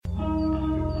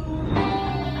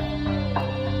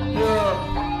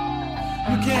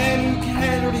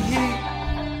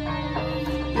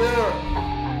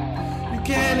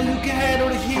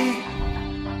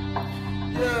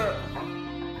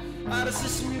the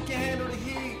system, you can't handle the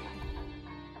heat.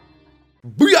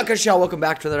 Booyaka Shell, welcome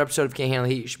back to another episode of Can't Handle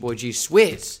the Heat. It's your boy G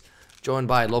Swizz, joined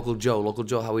by Local Joe. Local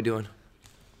Joe, how we doing?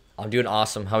 I'm doing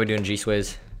awesome. How we doing, G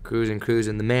Swizz? Cruising.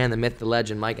 The man, the myth, the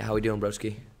legend. Micah, how we doing,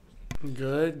 broski?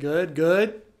 Good.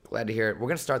 Glad to hear it. We're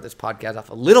going to start this podcast off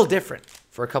a little different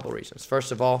for a couple reasons.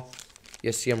 First of all,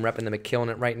 you see I'm repping the McKillen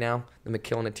It right now, the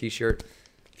McKillen It t-shirt.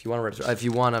 If you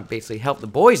want to basically help the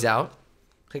boys out,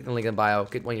 click the link in the bio,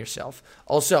 get one yourself.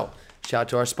 Also, shout out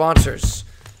to our sponsors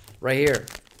right here.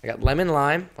 I got lemon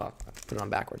lime. Well, I put it on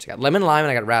backwards. I got lemon lime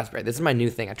and I got raspberry. This is my new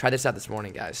thing. I tried this out this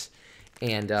morning, guys.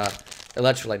 And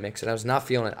electrolyte mix, and I was not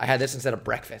feeling it. I had this instead of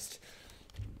breakfast.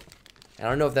 And I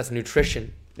don't know if that's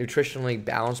nutritionally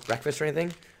balanced breakfast or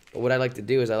anything, but what I like to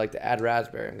do is I like to add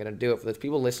raspberry. I'm going to do it for those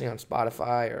people listening on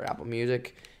Spotify or Apple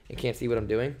Music and can't see what I'm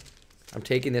doing. I'm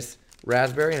taking this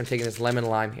raspberry and I'm taking this lemon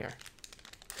lime here.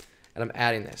 And I'm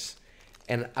adding this.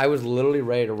 And I was literally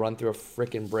ready to run through a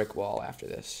freaking brick wall after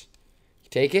this. You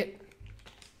take it,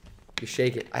 you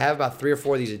shake it. I have about 3 or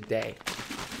 4 of these a day.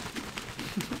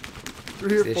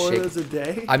 3 or 4 of those a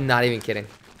day? I'm not even kidding.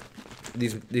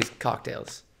 These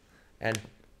cocktails. And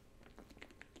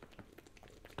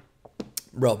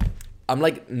bro, I'm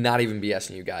like not even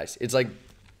BSing you guys. It's like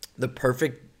the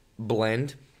perfect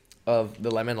blend of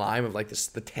the lemon lime of like this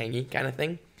the tangy kind of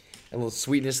thing. And a little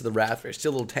sweetness of the raspberry.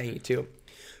 Still a little tangy too.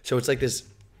 So it's like this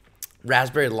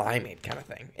raspberry limeade kind of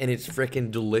thing. And it's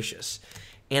freaking delicious.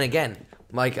 And again,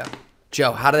 Micah,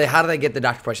 Joe, how do they get the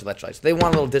Dr. Price electrolytes? They want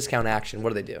a little discount action. What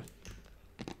do they do?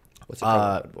 What's the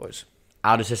promo code, boys?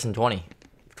 Out of System 20.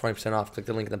 20% off. Click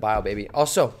the link in the bio, baby.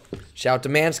 Also, shout out to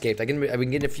Manscaped. I've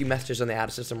been getting a few messages on the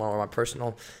Out System on my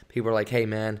personal. People are like, hey,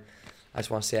 man, I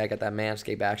just want to say I got that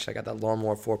Manscaped action. I got that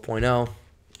Lawnmower 4.0.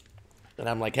 And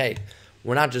I'm like, hey,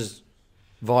 we're not just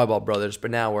volleyball brothers,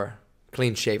 but now we're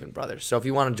clean-shaven brothers. So if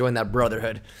you want to join that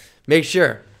brotherhood, make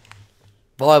sure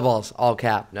volleyball's all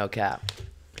cap, no cap.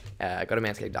 Go to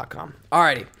manscaped.com.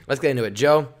 Alrighty, let's get into it.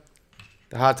 Joe,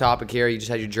 the hot topic here, you just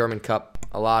had your German Cup.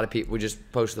 A lot of people, we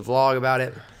just posted the vlog about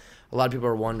it. A lot of people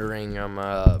are wondering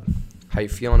how you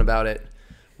feeling about it,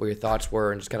 what your thoughts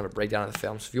were, and just kind of a breakdown of the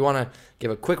film. So if you want to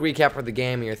give a quick recap of the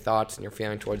game and your thoughts and your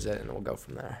feeling towards it, and we'll go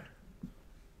from there.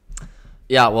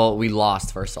 Yeah, well, we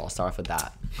lost first. So I'll start off with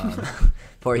that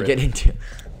before we get into,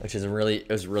 which is it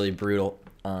was really brutal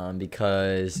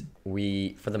because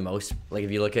we, for the most, like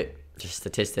if you look at just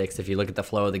statistics, if you look at the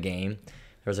flow of the game,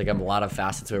 there was like a lot of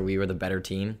facets where we were the better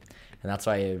team, and that's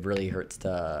why it really hurts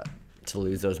to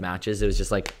lose those matches. It was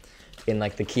just like in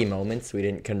like the key moments, we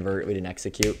didn't convert, we didn't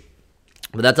execute.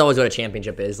 But that's always what a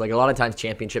championship is. Like a lot of times,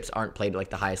 championships aren't played at like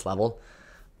the highest level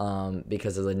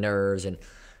because of the nerves and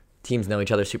teams know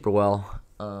each other super well.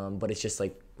 But it's just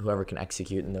like whoever can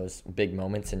execute in those big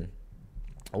moments, and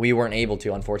we weren't able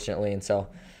to, unfortunately. And so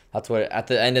that's what, at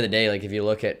the end of the day, like if you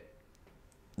look at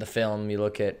the film, you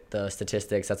look at the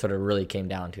statistics, that's what it really came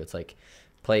down to. It's like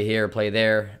play here, play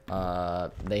there.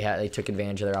 They took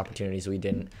advantage of their opportunities. We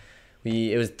didn't.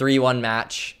 It was 3-1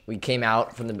 match. We came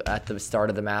out at the start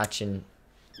of the match, and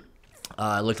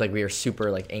it looked like we were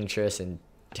super like anxious and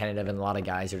tentative, and a lot of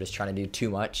guys are just trying to do too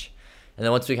much. And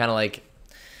then once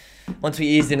we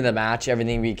eased into the match,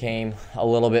 everything became a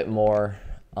little bit more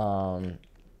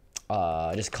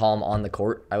just calm on the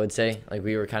court, I would say. Like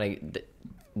we were kind of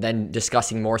then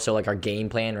discussing more so like our game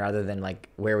plan rather than like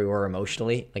where we were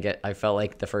emotionally. Like I felt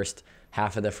like the first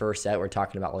half of the first set we're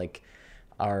talking about like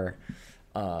our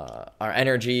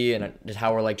energy and just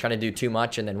how we're like trying to do too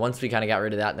much. And then once we kind of got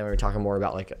rid of that, then we were talking more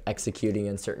about like executing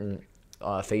in certain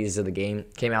phases of the game.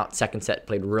 Came out, second set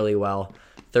played really well.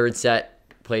 Third set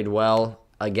played well.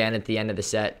 Again, at the end of the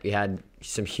set, we had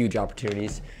some huge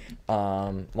opportunities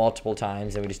multiple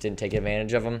times, and we just didn't take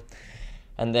advantage of them.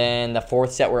 And then the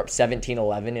fourth set, we're up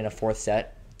 17-11 in a fourth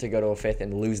set to go to a fifth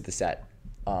and lose the set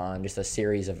on just a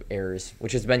series of errors,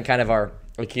 which has been kind of our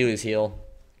Achilles heel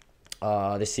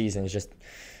this season, is just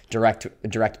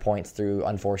direct points through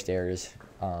unforced errors.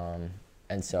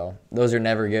 And so those are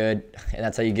never good, and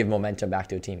that's how you give momentum back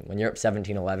to a team. When you're up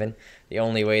 17-11, the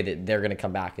only way that they're going to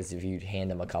come back is if you hand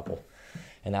them a couple.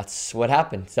 And that's what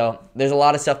happened. So there's a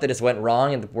lot of stuff that just went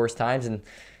wrong at the worst times, and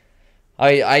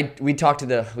we talked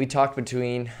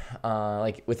between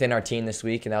like within our team this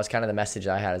week, and that was kind of the message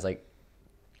I had, is like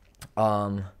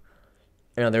there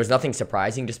was nothing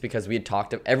surprising, just because we had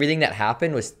talked of everything that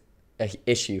happened was an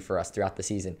issue for us throughout the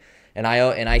season. And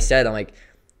I said, I'm like,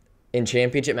 in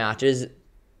championship matches,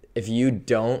 if you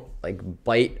don't like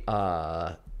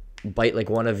bite like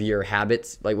one of your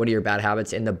habits, like one of your bad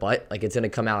habits in the butt, like it's going to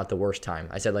come out at the worst time.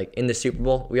 I said, like in the Super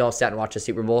Bowl, we all sat and watched the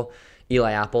Super Bowl.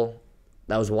 Eli Apple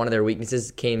that was one of their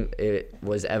weaknesses. It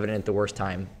was evident at the worst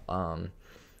time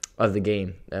of the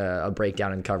game, a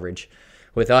breakdown in coverage.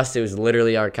 With us, it was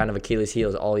literally our kind of Achilles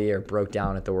heels all year, broke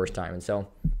down at the worst time. And so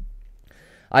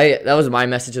that was my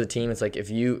message to the team. It's like, if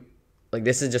you like,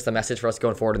 this is just a message for us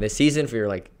going forward in this season, for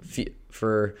your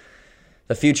for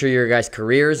the future of your guys'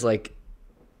 careers. Like,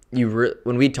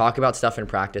 when we talk about stuff in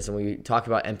practice and we talk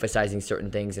about emphasizing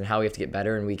certain things and how we have to get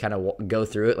better, and we kind of go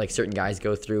through it, like certain guys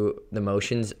go through the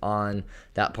motions on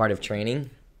that part of training,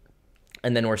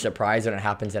 and then we're surprised when it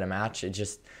happens in a match. It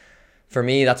just, for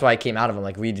me, that's why I came out of them.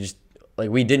 Like, we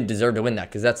didn't deserve to win that,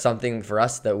 because that's something for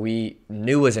us that we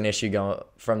knew was an issue going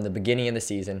from the beginning of the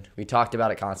season. We talked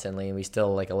about it constantly, and we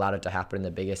still allowed it to happen in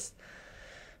the biggest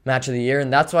match of the year.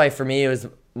 And that's why for me it was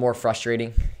more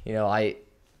frustrating.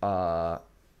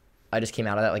 I just came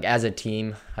out of that. Like, as a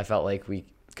team, I felt like we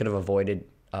could have avoided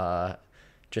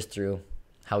just through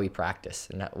how we practice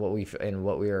and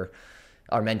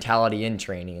our mentality in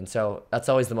training. And so that's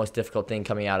always the most difficult thing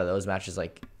coming out of those matches.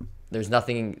 Like, there's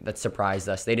nothing that surprised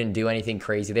us. They didn't do anything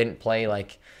crazy. They didn't play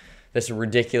like this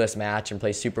ridiculous match and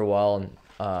play super well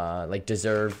and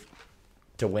deserve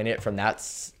to win it from that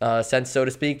sense, so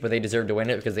to speak. But they deserve to win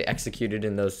it because they executed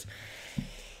in those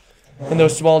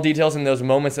small details and those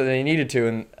moments that they needed to.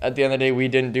 And at the end of the day, we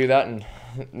didn't do that, and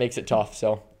it makes it tough.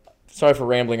 So sorry for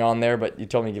rambling on there, but you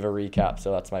told me to give a recap,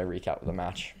 so that's my recap of the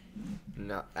match.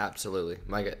 No, absolutely.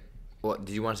 Micah, did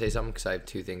you want to say something? Because I have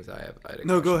two things I had.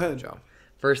 No, go ahead. Joe.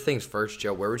 First things first,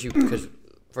 Joe, where would you, because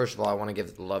first of all, I want to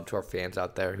give love to our fans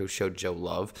out there who showed Joe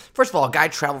love. First of all, a guy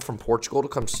traveled from Portugal to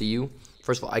come see you.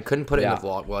 First of all, I couldn't put it in the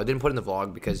vlog. Well, I didn't put it in the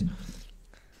vlog because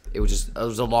it was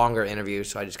a longer interview,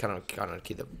 so I just kind of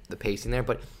keep the pacing there.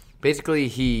 But basically,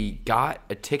 he got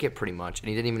a ticket pretty much, and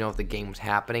he didn't even know if the game was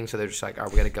happening, so they're just like, "Are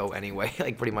we gonna go anyway?"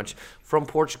 Like, pretty much from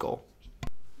Portugal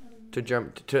to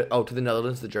the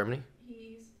Netherlands, to Germany.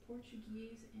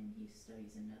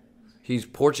 He's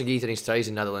Portuguese and he studies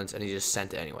in Netherlands, and he just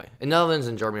sent it anyway. And Netherlands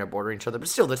and Germany are bordering each other, but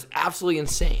still, that's absolutely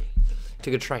insane.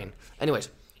 Took a train. Anyways,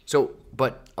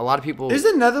 but a lot of people... Is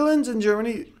it Netherlands and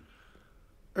Germany,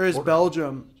 or is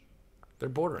Belgium? They're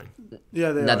bordering.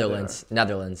 Yeah, they Netherlands. are.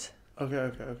 Netherlands.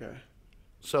 Okay.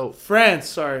 So... France,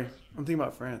 sorry. I'm thinking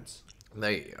about France.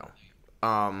 There you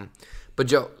go. But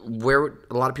Joe, where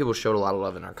a lot of people showed a lot of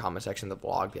love in our comment section of the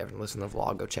vlog. If you haven't listened to the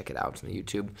vlog, go check it out. It's on the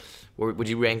YouTube. Would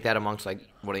you rank that amongst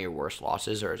one of your worst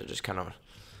losses, or is it just kind of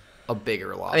a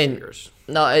bigger loss of yours?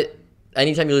 No,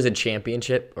 anytime you lose a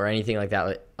championship or anything like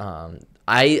that,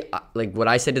 I what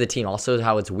I said to the team also is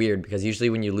how it's weird, because usually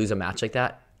when you lose a match like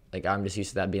that, I'm just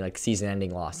used to that being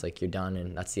season-ending loss, you're done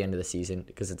and that's the end of the season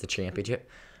because it's a championship.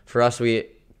 For us,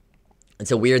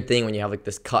 it's a weird thing when you have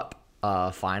this cup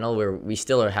final where we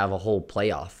still have a whole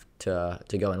playoff to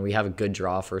go, and we have a good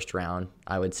draw first round,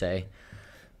 I would say.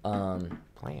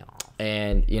 Playoff.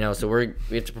 And so we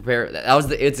have to prepare.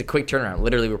 It's a quick turnaround.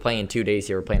 Literally, we're playing in 2 days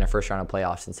here. We're playing our first round of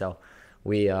playoffs, and so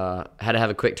we had to have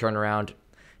a quick turnaround. In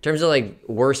terms of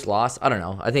worst loss, I don't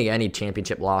know. I think any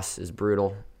championship loss is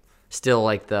brutal. Still,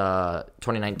 the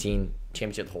 2019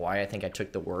 championship with Hawaii, I think I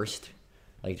took the worst.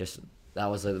 That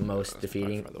was the most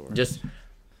defeating.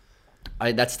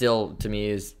 That still, to me,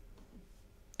 is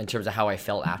in terms of how I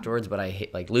felt afterwards. But I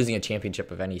hate losing a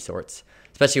championship of any sorts,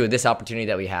 especially with this opportunity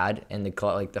that we had, and the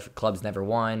club's never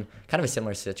won. Kind of a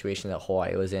similar situation that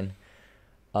Hawaii was in.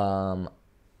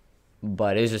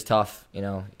 But it was just tough.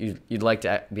 You'd like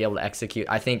to be able to execute.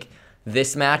 I think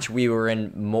this match we were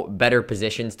in better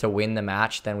positions to win the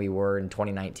match than we were in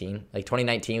 2019.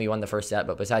 2019, we won the first set,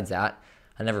 but besides that,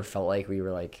 I never felt like we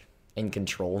were in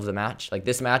control of the match.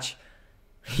 This match.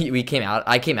 I came out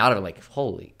of it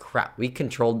holy crap, we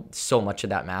controlled so much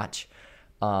of that match.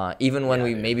 Even when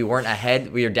we maybe weren't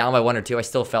ahead, we were down by 1 or 2, I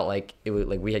still felt like it was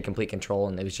we had complete control,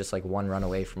 and it was just one run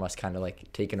away from us kind of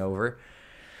taking over.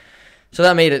 So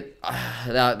that made it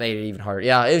even harder.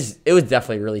 Yeah, it was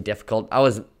definitely really difficult.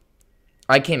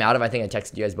 I came out of it, I think I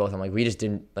texted you guys both. I'm we just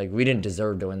didn't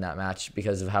deserve to win that match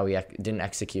because of how we didn't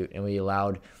execute, and we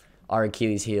allowed our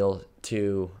Achilles heel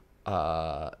to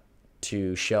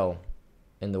show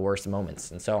in the worst moments.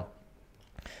 And so,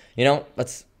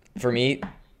 that's, for me,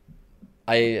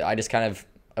 I just kind of,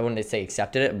 I wouldn't say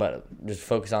accepted it, but just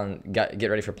focus on get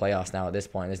ready for playoffs now at this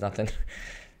point. There's nothing,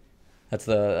 that's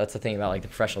the thing about the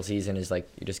professional season is you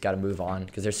just got to move on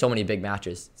because there's so many big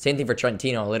matches. Same thing for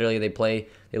Trentino. Literally they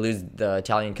lose the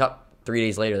Italian Cup. 3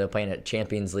 days later, they're playing a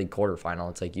Champions League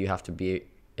quarterfinal. It's you have to be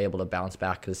able to bounce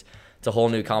back because it's a whole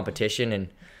new competition,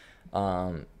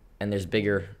 and there's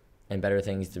bigger and better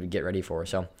things to get ready for.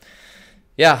 So,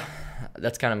 yeah,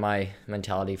 that's kind of my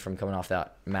mentality from coming off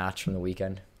that match from the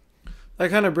weekend. That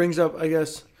kind of brings up, I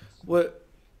guess, what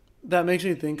that makes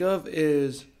me think of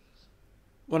is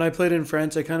when I played in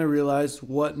France, I kind of realized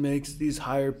what makes these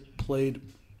higher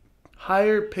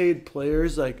paid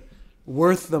players like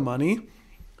worth the money.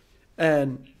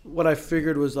 And what I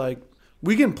figured was like,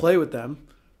 we can play with them.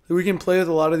 We can play with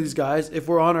a lot of these guys if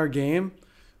we're on our game,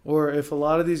 or if a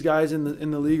lot of these guys in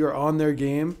the league are on their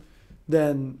game,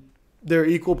 then they're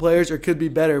equal players or could be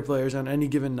better players on any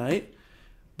given night.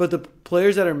 But the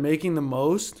players that are making the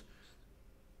most,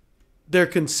 they're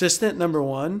consistent, number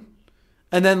one.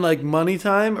 And then like money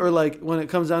time, or like when it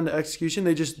comes down to execution,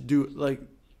 they just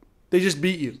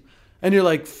beat you. And you're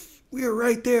like, we were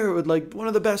right there with like one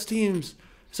of the best teams.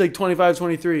 It's like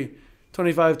 25-23,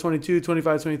 25-22,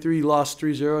 25-23, you lost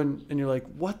 3-0, and you're like,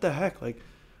 what the heck? Like,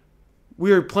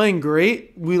 we were playing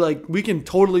great. We can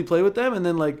totally play with them, and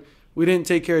then like we didn't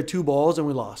take care of 2 balls and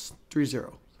we lost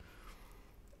 3-0.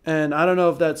 And I don't know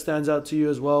if that stands out to you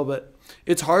as well, but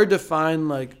it's hard to find,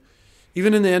 like,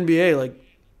 even in the NBA, like,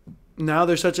 now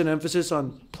there's such an emphasis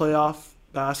on playoff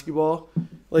basketball.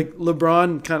 Like,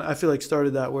 LeBron kind of, I feel like,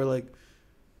 started that where, like,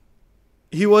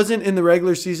 he wasn't in the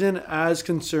regular season as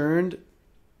concerned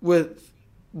with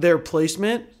their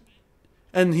placement.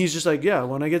 And he's just like, yeah,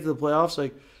 when I get to the playoffs,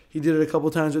 like, he did it a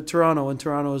couple times with Toronto when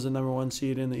Toronto was the number 1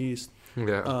 seed in the East.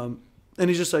 Yeah. And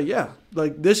he's just like, yeah,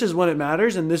 like, this is when it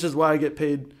matters, and this is why I get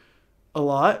paid a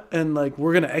lot. And, like,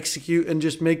 we're going to execute and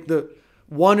just make the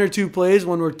 1 or 2 plays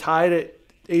when we're tied at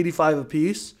 85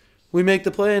 apiece. We make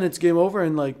the play, and it's game over,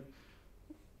 and, like,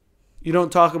 you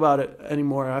don't talk about it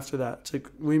anymore after that. It's like,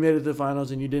 we made it to the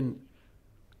finals, and you didn't.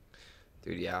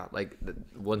 Dude, yeah. Like, the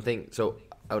one thing, so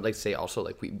I would like to say also,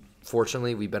 like,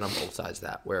 fortunately, we've been on both sides of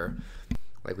that, where,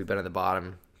 like, we've been at the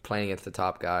bottom playing against the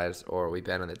top guys, or we've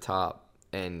been on the top,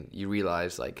 and you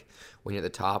realize, like, when you're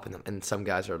at the top, and some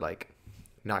guys are, like,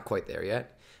 not quite there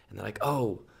yet, and they're like,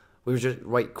 oh, we were just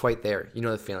right quite there. You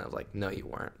know the feeling of, like, no, you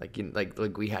weren't. Like,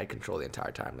 like we had control the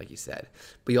entire time, like you said.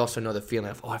 But you also know the feeling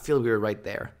of, oh, I feel we were right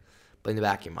there. But in the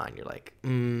back of your mind, you're like,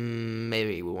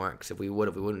 maybe we weren't, because if we would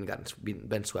have, we wouldn't have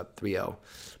been swept 3-0.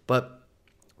 But,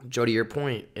 Joe, to your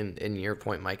point, and your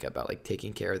point, Micah, about, like,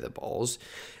 taking care of the balls,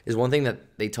 is one thing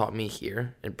that they taught me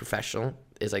here in professional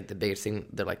is, like, the biggest thing.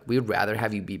 They're like, we would rather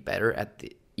have you be better at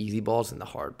the easy balls than the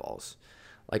hard balls.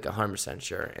 Like, 100%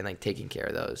 sure, and, like, taking care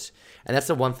of those. And that's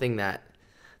the one thing that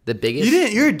the biggest...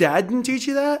 Your dad didn't teach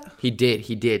you that? He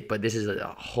did, but this is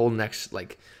a whole next,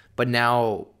 like... But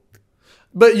now...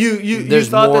 But you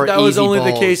thought that was only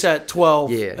the case at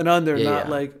 12 and under, not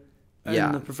like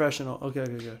in the professional. Okay.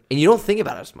 And you don't think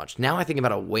about it as much. Now I think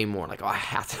about it way more. Like, oh, I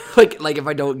have to. Like if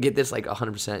I don't get this like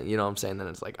 100%, you know what I'm saying? Then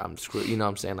it's like I'm screwed. You know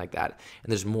what I'm saying? Like that.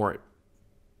 And there's more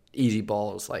easy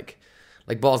balls, like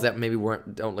balls that maybe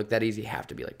don't look that easy have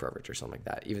to be like perfect or something like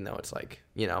that. Even though it's like,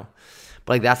 you know,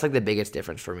 but like that's like the biggest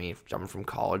difference for me jumping from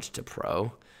college to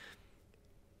pro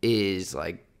is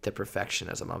like the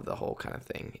perfectionism of the whole kind of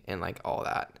thing and like all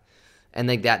that. And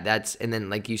like that's and then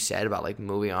like you said about like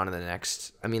moving on to the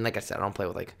next, I mean, like I said, I don't play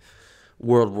with like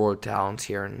world talents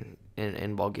here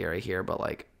in Bulgaria here, but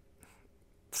like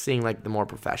seeing like the more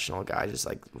professional guys is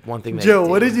like one thing that Joe,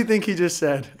 what did you think he just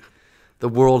said? The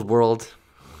world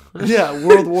yeah,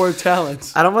 World War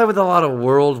talents. I don't play with a lot of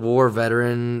World War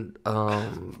veteran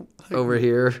over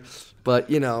here, but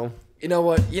you know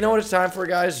what it's time for,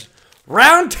 guys?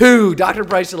 Round 2, Dr.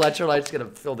 Price Electrolyte's going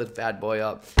to fill this bad boy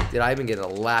up. Dude, I even get a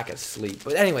lack of sleep.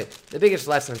 But anyway, the biggest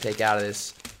lesson to take out of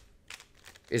this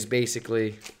is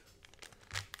basically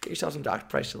get yourself some Dr.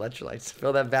 Price Electrolytes.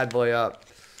 Fill that bad boy up.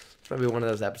 It's probably one of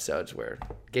those episodes where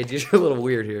Gage is a little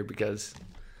weird here because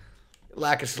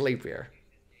lack of sleep here.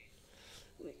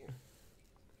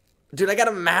 Dude, I got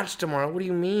a match tomorrow. What do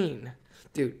you mean?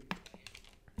 Dude.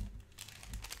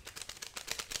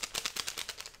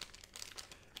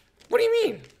 What do you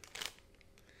mean?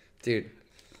 Dude.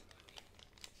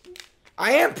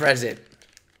 I am present.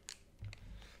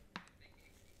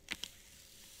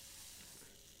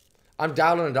 I'm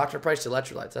dialed into Dr. Price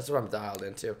Electrolytes. That's what I'm dialed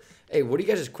into. Hey, what do you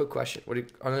guys' quick question?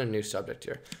 On a new subject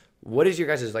here. What is your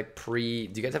guys' like do you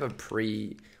guys have a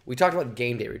we talked about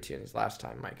game day routines last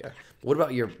time, Micah. What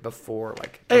about your before,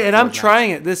 like? Hey, and I'm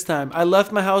trying it this time. I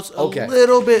left my house a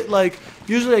little bit, like,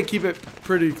 usually I keep it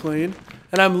pretty clean.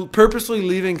 And I'm purposely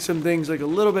leaving some things like a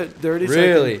little bit dirty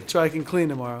so I can clean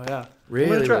tomorrow. Yeah.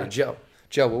 Really? Joe,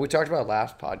 what we talked about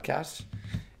last podcast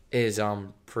is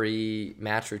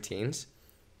pre-match routines.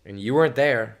 And you weren't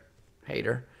there,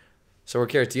 hater. So we're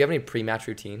curious, do you have any pre-match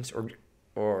routines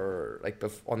or like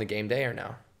on the game day or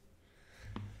no?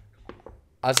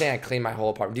 I was saying I clean my whole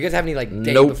apartment. Do you guys have any like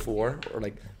day before? Or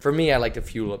like for me, I like to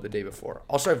fuel up the day before.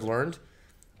 Also,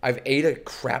 I've ate a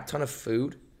crap ton of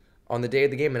food on the day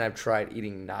of the game, and I've tried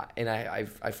eating not, and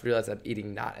I've realized that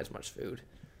eating not as much food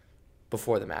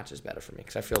before the match is better for me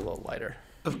because I feel a little lighter.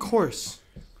 Of course.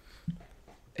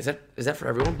 Is that for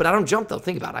everyone? But I don't jump though.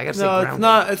 Think about it. I gotta stay No,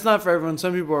 grounded. it's not for everyone.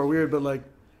 Some people are weird, but like,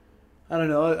 I don't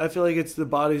know. I feel like it's the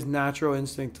body's natural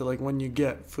instinct to like when you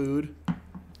get food,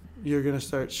 you're gonna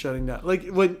start shutting down. Like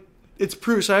when it's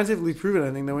scientifically proven,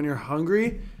 I think that when you're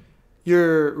hungry,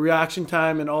 your reaction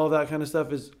time and all of that kind of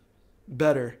stuff is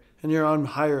better, and you're on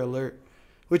higher alert,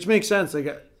 which makes sense.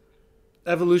 Like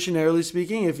evolutionarily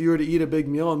speaking, if you were to eat a big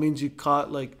meal, it means you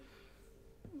caught like,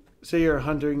 say you're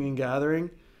hunting and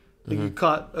gathering. Like you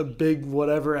caught a big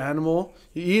whatever animal,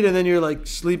 you eat, and then you're like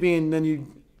sleeping, and then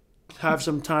you have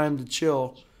some time to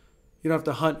chill. You don't have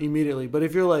to hunt immediately. But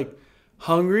if you're like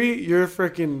hungry, you're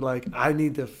freaking like, I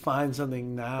need to find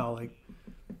something now. Like,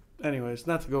 anyways,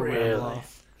 not to go ramble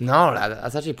off. No,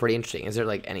 that's actually pretty interesting. Is there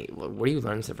like any? Where do you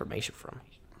learn this information from?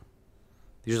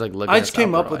 You just like look. I just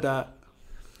came up with that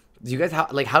Do you guys how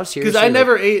seriously? because I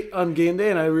never ate on game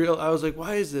day, and I was like,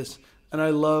 why is this? And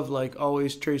I love like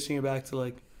always tracing it back to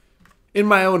like in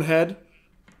my own head,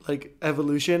 like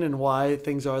evolution and why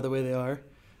things are the way they are.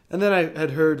 And then I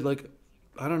had heard like,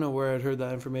 I don't know where I'd heard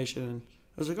that information, and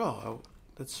I was like, oh,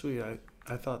 that's sweet.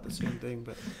 I thought the same thing,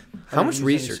 but How much use any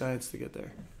research- science to get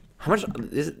there? How much,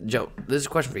 Joe? This is a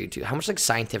question for you too. How much like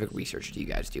scientific research do you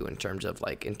guys do in terms of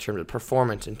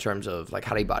performance, in terms of like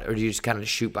how do you body, or do you just kind of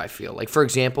shoot by feel? Like for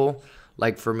example,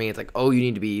 like for me, it's like, oh, you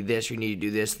need to be this, you need to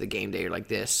do this the game day, or like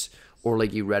this, or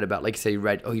like you read about, like say you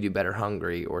read, oh, you do better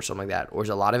hungry or something like that, or is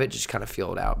a lot of it just kind of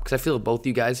feel it out? Because I feel both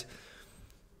you guys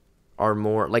are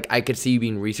more like, I could see you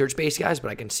being research based guys, but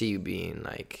I can see you being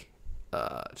like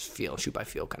just shoot by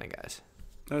feel kind of guys.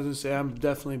 I was gonna say I'm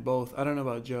definitely both. I don't know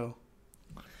about Joe.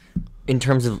 In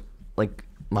terms of like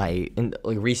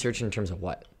research, in terms of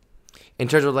what? In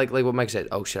terms of like what Mike said,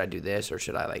 oh, should I do this, or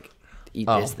should I like eat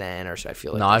Oh. this then, or should I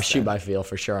feel like No, I this shoot then? by feel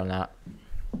for sure on that.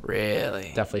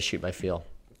 Really? Definitely shoot by feel.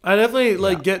 I definitely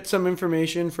like Yeah. get some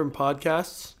information from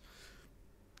podcasts.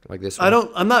 Like this one?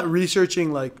 I'm not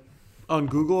researching like on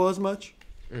Google as much,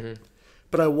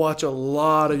 but I watch a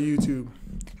lot of YouTube.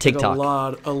 Like, TikTok.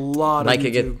 a lot Micah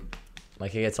of get- YouTube.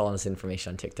 Micah gets all this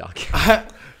information on TikTok.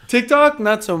 TikTok,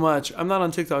 not so much. I'm not on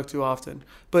TikTok too often,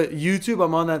 but YouTube,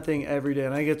 I'm on that thing every day,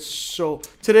 and I get so.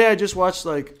 Today I just watched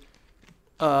like,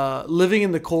 living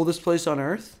in the coldest place on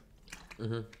earth.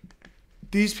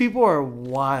 These people are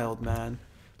wild, man.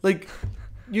 Like,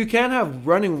 you can't have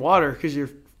running water because your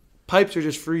pipes are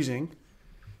just freezing.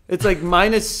 It's like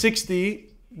minus 60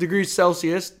 degrees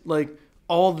Celsius, like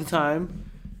all the time.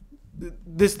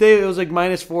 This day it was like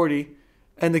minus 40,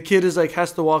 and the kid is like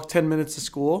has to walk 10 minutes to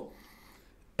school.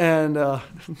 And the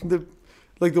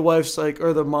wife's like,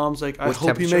 or the mom's like, I What hope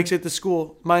temperature? he makes it to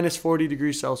school. Minus 40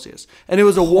 degrees Celsius. And it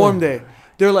was a warm day.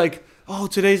 They're like, oh,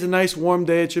 today's a nice warm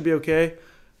day. It should be okay.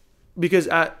 Because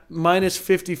at minus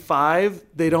 55,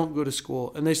 they don't go to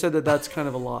school. And they said that that's kind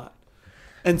of a lot.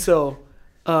 And so,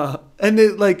 and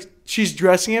it, like, she's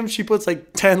dressing him. She puts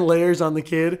like 10 layers on the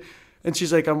kid. And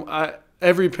she's like,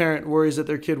 every parent worries that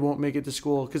their kid won't make it to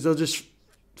school because they'll just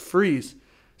freeze.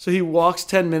 So he walks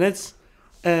 10 minutes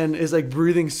and is like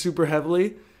breathing super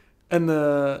heavily, and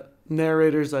the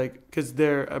narrator's like, because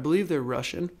I believe they're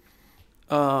Russian.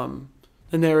 The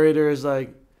narrator is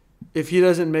like, if he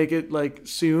doesn't make it like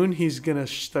soon, he's gonna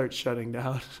start shutting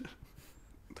down.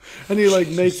 And he like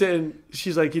makes it, and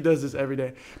she's like, he does this every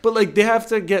day. But like they have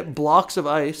to get blocks of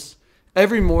ice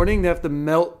every morning. They have to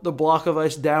melt the block of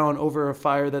ice down over a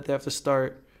fire that they have to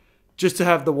start, just to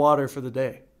have the water for the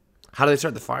day. How do they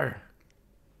start the fire?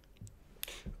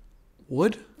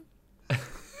 Wood?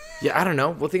 Yeah, I don't know.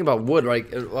 Well, think about wood.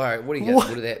 Like, all right, what do you guys? What?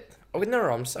 What do they? Oh no,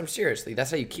 I'm seriously. That's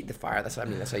how you keep the fire. That's what I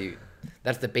mean. That's how you.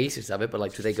 That's the basis of it. But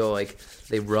like, do they go like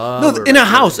they rub? No, or, in a like,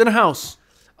 house. In a house.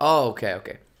 Oh,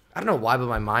 okay. I don't know why, but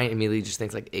my mind immediately just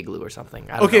thinks like igloo or something.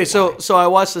 I don't know Okay, why. so I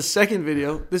watched the second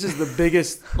video. This is the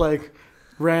biggest like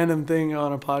random thing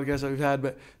on a podcast that we've had,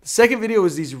 but the second video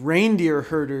was these reindeer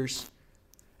herders,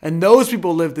 and those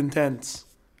people lived in tents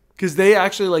because they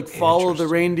actually like follow the Interesting.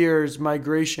 reindeer's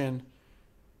migration,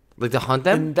 Like to hunt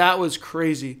them. and that was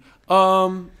crazy.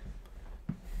 They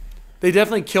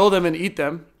definitely kill them and eat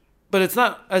them, but it's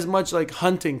not as much like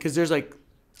hunting because there's like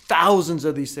thousands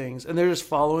of these things, and they're just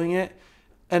following it,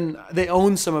 and they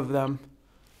own some of them.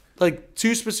 Like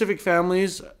two specific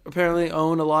families apparently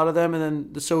own a lot of them, and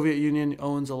then the Soviet Union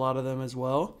owns a lot of them as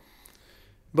well.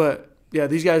 But yeah,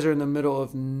 these guys are in the middle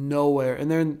of nowhere, and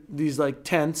they're in these like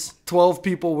tents. 12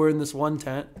 people were in this one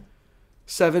tent,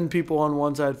 7 people on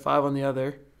one side, 5 on the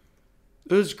other.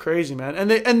 It was crazy, man.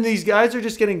 And these guys are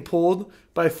just getting pulled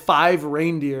by 5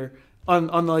 reindeer on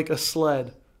like a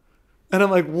sled. And I'm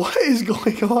like, what is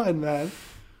going on, man?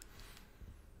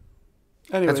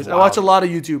 Anyways, That's I watch a wild. lot of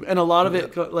YouTube, and a lot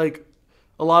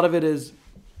of it is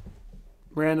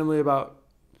randomly about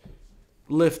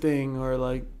lifting or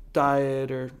like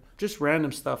diet or just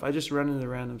random stuff. I just run into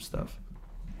random stuff.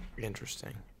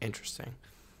 Interesting.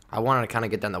 I wanted to kind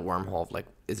of get down the wormhole of like,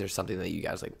 is there something that you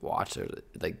guys like watch or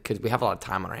like, because we have a lot of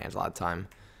time on our hands, a lot of time.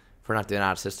 If we're not doing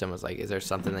out of system, was like, is there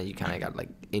something that you kind of got like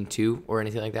into or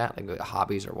anything like that, like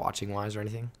hobbies or watching wise or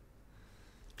anything?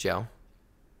 Joe.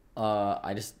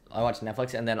 I watch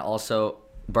Netflix, and then also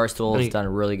Barstool has done a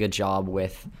really good job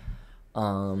with.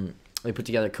 They put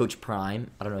together Coach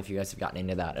Prime. I don't know if you guys have gotten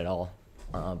into that at all,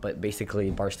 but basically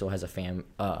Barstool has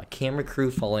a camera crew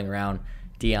following around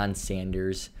Deion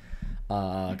Sanders'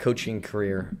 coaching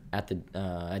career at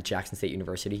Jackson State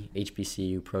University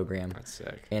HBCU program. That's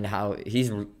sick. And how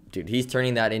he's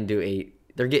turning that into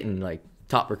they're getting like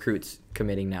top recruits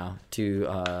committing now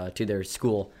to their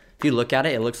school. If you look at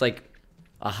it, it looks like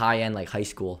a high-end like high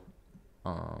school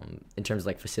in terms of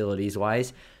like facilities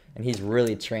wise, and he's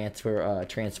really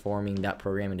transforming that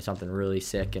program into something really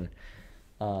sick, and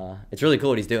it's really cool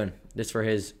what he's doing just for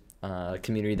his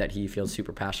community that he feels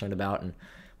super passionate about and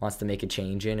wants to make a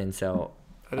change in. And so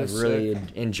I've really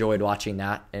enjoyed watching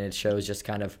that, and it shows just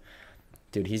kind of,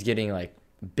 dude, he's getting like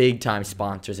big time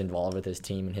sponsors involved with his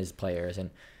team and his players,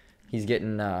 and he's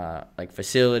getting like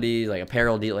facilities, like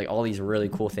apparel deal, like all these really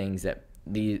cool things that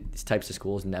these types of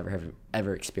schools never have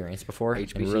ever experienced before,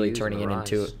 and really turning it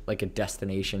into like a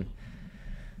destination.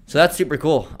 So that's super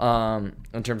cool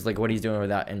in terms of like what he's doing with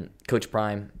that. And Coach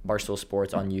Prime, Barstool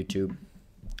Sports on YouTube,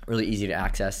 really easy to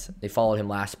access. They followed him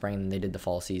last spring, and they did the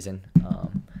fall season,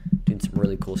 doing some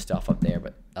really cool stuff up there.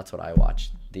 But that's what I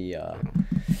watched. Which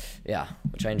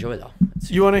I enjoy though.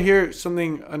 You want to hear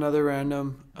something, another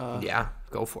random? Yeah,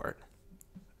 go for it.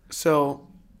 So,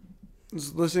 I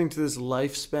was listening to this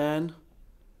Lifespan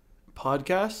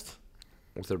podcast.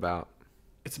 What's it about?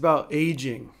 It's about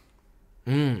aging.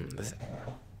 And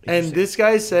And this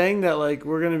guy's saying that like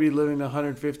we're gonna be living to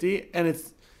 150, and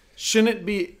it's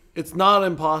not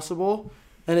impossible,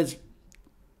 and it's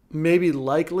maybe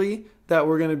likely that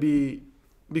we're gonna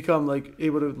become like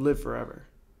able to live forever.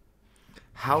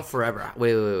 How forever?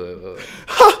 Wait. Isn't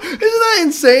that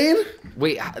insane?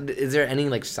 Wait, is there any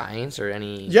like science or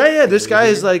any? Yeah. This guy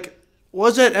is like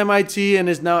was at MIT and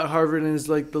is now at Harvard and is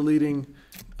like the leading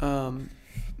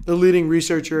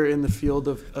researcher in the field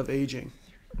of aging.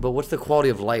 But what's the quality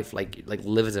of life like? Like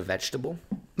live as a vegetable?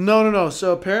 No.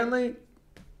 So apparently,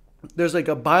 there's like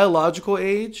a biological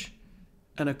age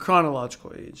and a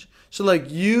chronological age. So like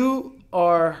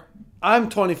I'm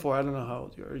 24. I don't know how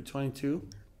old you are. Are you 22?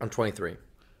 I'm 23.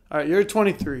 All right, you're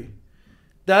 23.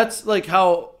 That's like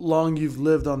how long you've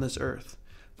lived on this earth.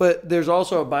 But there's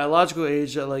also a biological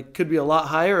age that like could be a lot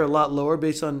higher or a lot lower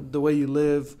based on the way you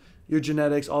live, your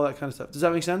genetics, all that kind of stuff. Does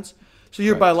that make sense? So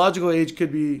your biological age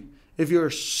could be, if you're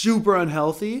super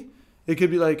unhealthy, it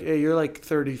could be like, hey, you're like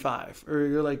 35 or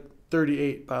you're like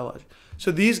 38 biological.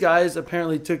 So these guys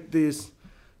apparently took these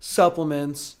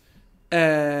supplements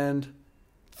and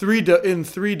in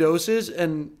 3 doses,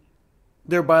 and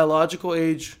their biological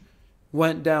age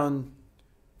went down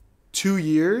 2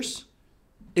 years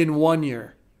in 1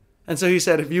 year. And so he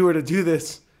said if you were to do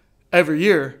this every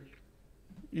year,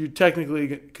 you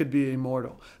technically could be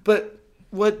immortal. But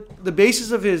what the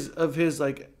basis of his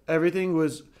like everything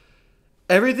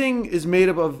is made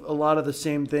up of a lot of the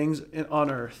same things on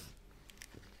Earth.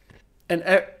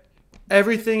 And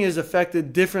everything is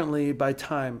affected differently by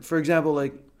time. For example,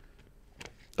 like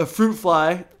a fruit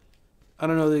fly, I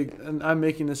don't know, and I'm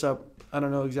making this up. I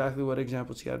don't know exactly what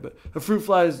examples he had, but a fruit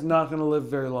fly is not going to live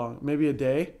very long, maybe a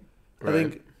day, right. I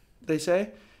think they say.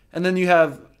 And then you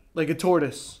have like a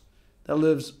tortoise that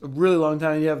lives a really long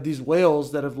time. You have these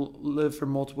whales that have lived for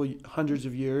multiple hundreds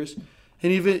of years.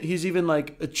 And he's even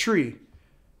like a tree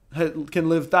can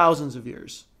live thousands of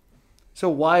years. So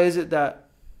why is it that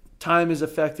time is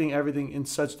affecting everything in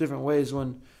such different ways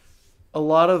when a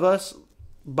lot of us,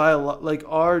 like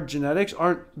our genetics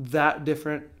aren't that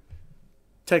different,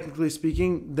 technically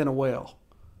speaking, than a whale?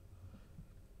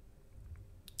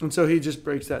 And so he just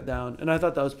breaks that down. And I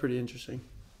thought that was pretty interesting.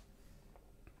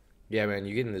 Yeah, man,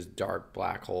 you get in this dark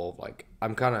black hole. Like,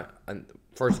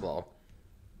 first of all,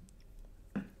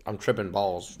 I'm tripping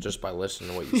balls just by listening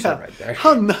to what you said right there.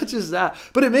 How nuts is that?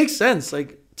 But it makes sense.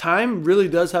 Like, time really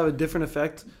does have a different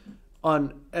effect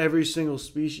on every single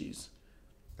species.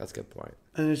 That's a good point.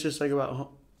 And it's just like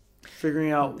about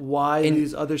figuring out why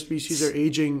these other species are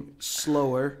aging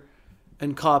slower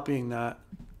and copying that.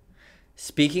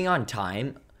 Speaking on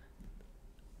time,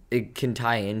 it can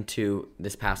tie into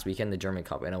this past weekend, the German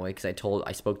Cup, in a way, because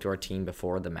I spoke to our team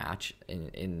before the match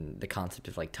in the concept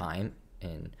of like time,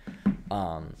 and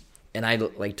I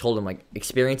like told them like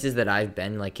experiences that I've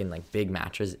been like in like big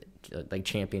matches, like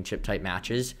championship type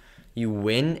matches. You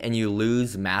win and you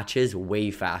lose matches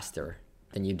way faster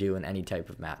than you do in any type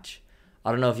of match.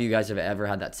 I don't know if you guys have ever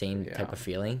had that same type of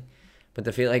feeling, but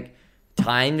the feel like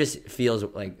time just feels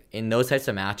like in those types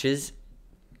of matches,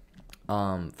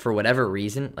 for whatever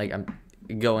reason, like I'm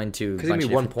go into a bunch of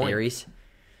different theories.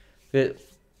 But,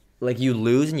 like you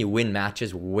lose and you win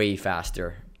matches way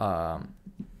faster.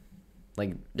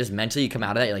 Like just mentally you come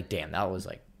out of that, you're like, damn, that was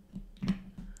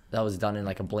done in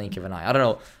like a blink of an eye. I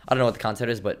don't know what the concept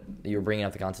is, but you were bringing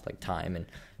up the concept like time and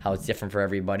how it's different for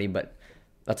everybody. But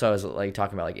that's what I was like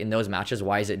talking about. Like in those matches,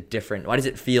 why is it different? Why does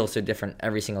it feel so different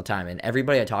every single time? And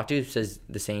everybody I talk to says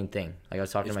the same thing. Like I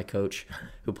was talking to my coach,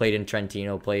 who played in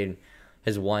Trentino,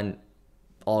 has won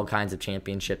all kinds of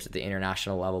championships at the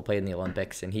international level, played in the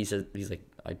Olympics, and he's like,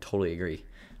 I totally agree.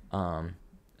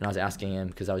 And I was asking him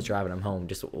because I was driving him home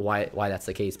just why that's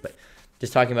the case. But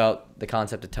just talking about the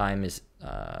concept of time is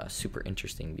super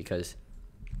interesting because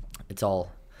it's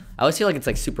all. I always feel like it's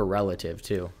like super relative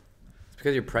too. It's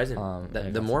because you're present.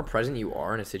 The more present you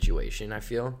are in a situation, I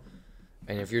feel,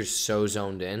 and if you're so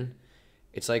zoned in,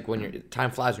 it's like when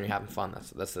time flies when you're having fun.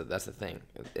 That's the thing.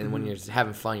 And when you're just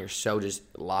having fun, you're so just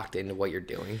locked into what you're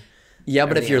doing. Yeah,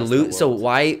 but if you're so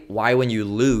why when you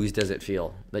lose does it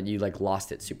feel that you like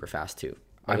lost it super fast too?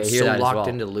 Like, I'm so locked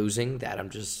into losing that I'm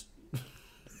just.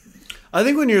 I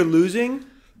think when you're losing,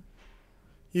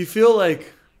 you feel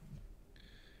like.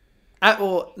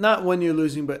 Well, not when you're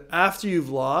losing, but after you've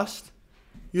lost,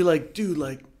 you're like, dude,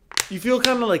 like, you feel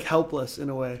kind of like helpless in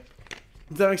a way.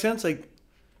 Does that make sense? Like,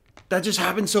 that just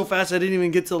happened so fast. I didn't even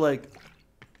get to like.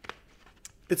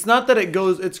 It's not that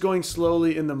it's going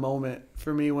slowly in the moment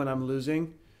for me when I'm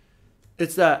losing.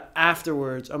 It's that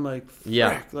afterwards, I'm like, frick,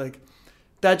 yeah, like.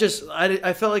 That just,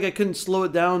 I felt like I couldn't slow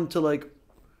it down to like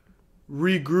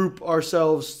regroup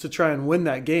ourselves to try and win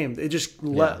that game. It just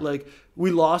like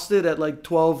we lost it at like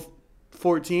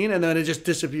 12-14 and then it just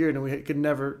disappeared and we could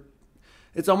never.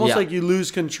 It's almost like you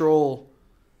lose control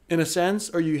in a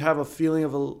sense, or you have a feeling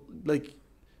of like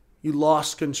you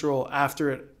lost control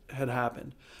after it had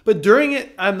happened. But during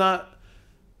it, the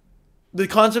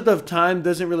concept of time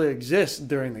doesn't really exist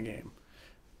during the game.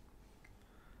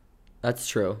 That's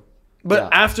true.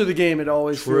 But after the game, it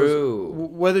always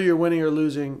feels, whether you're winning or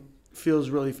losing,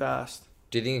 feels really fast.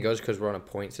 Do you think it goes because we're on a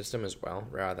point system as well,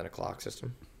 rather than a clock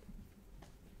system?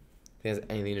 Do you think it has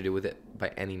anything to do with it by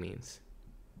any means?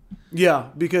 Yeah,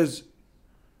 because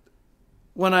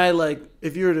when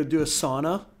if you were to do a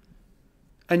sauna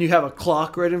and you have a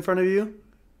clock right in front of you,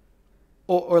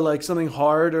 or like something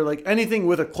hard, or like anything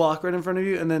with a clock right in front of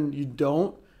you, and then you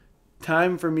don't,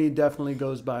 time for me definitely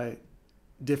goes by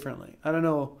differently. I don't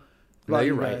know. No,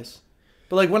 you're guys. right.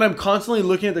 But like when I'm constantly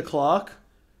looking at the clock,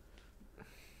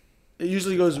 it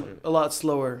usually goes a lot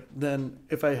slower than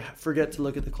if I forget to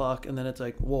look at the clock and then it's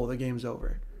like, whoa, the game's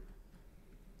over.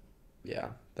 Yeah,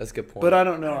 that's a good point. But I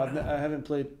don't know. I haven't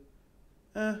played.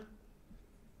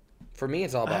 For me,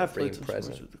 it's all about being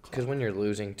present. Because when you're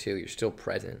losing too, you're still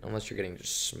present unless you're getting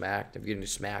just smacked. If you're getting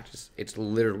smacked, it's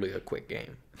literally a quick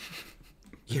game.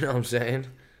 You know what I'm saying?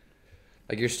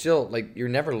 Like, you're still, like, you're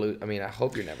never losing. I mean, I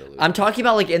hope you're never losing. I'm talking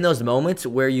about, like, in those moments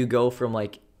where you go from,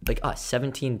 like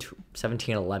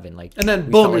 17-11. Like, and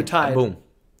then, boom, you're tied. Boom.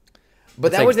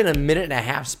 But that was in a minute and a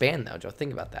half span, though, Joe.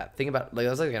 Think about that. Think about, like, that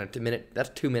was like a 2 minute. That's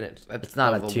 2 minutes. It's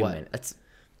not a 2 minute. That's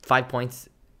 5 points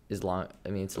is long. I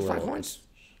mean, it's a little. 5 points?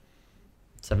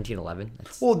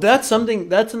 17-11. Well, that's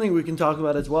something we can talk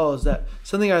about as well. Is that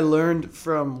something I learned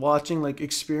from watching, like,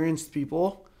 experienced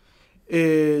people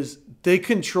is they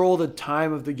control the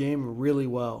time of the game really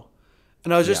well.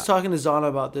 And I was just talking to Zana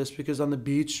about this because on the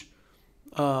beach,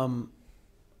 a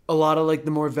lot of like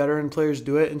the more veteran players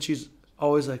do it, and she's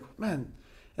always like, man.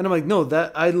 And I'm like, no,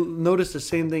 that I noticed the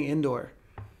same thing indoor.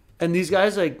 And these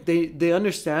guys, like, they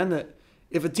understand that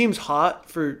if a team's hot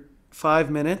for 5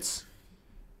 minutes,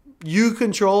 you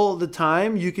control the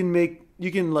time. You can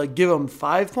like give them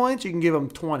 5 points. You can give them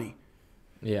 20.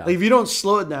 Yeah. Like if you don't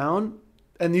slow it down,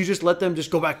 and you just let them just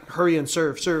go back, hurry and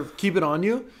serve, keep it on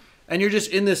you. And you're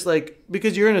just in this, like,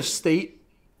 because you're in a state,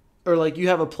 or like you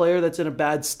have a player that's in a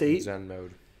bad state. Zen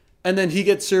mode. And then he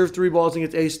gets served 3 balls and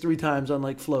gets aced 3 times on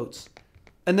like floats.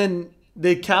 And then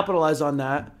they capitalize on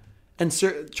that and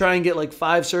try and get like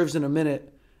 5 serves in a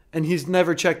minute. And he's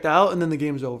never checked out, and then the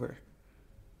game's over.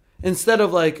 Instead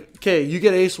of like, okay, you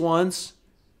get ace once.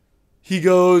 He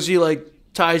goes, he like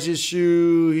ties his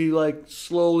shoe. He like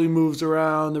slowly moves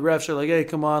around. The refs are like, "Hey,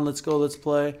 come on, let's go, let's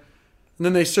play." And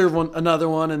then they serve another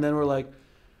one, and then we're like,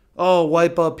 "Oh,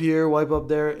 wipe up here, wipe up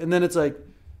there." And then it's like,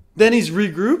 then he's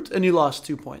regrouped and you lost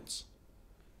 2 points.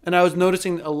 And I was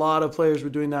noticing a lot of players were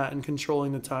doing that and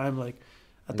controlling the time, like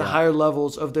at the higher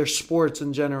levels of their sports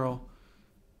in general.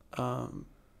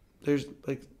 There's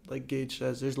like Gage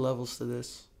says, there's levels to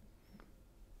this.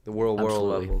 The world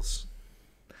Absolutely. levels.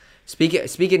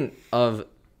 Speaking of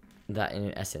that,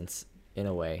 in essence, in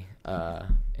a way,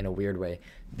 in a weird way,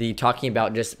 the talking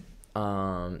about just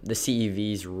the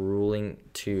CEV's ruling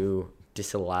to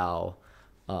disallow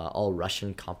all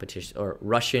Russian competition or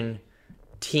Russian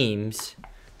teams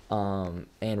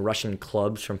and Russian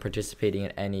clubs from participating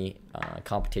in any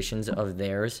competitions of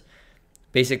theirs.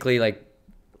 Basically, like,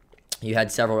 you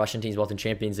had several Russian teams, both in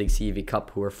Champions League, CEV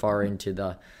Cup, who were far into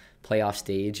the playoff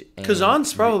stage. And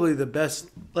Kazan's probably the best.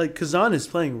 Like, Kazan is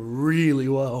playing really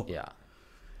well. Yeah.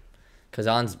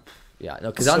 Kazan's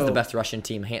the So- best Russian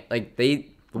team. Like, they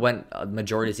went a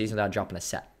majority of the season without dropping a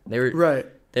set. They were Right.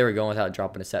 They were going without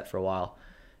dropping a set for a while,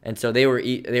 and so they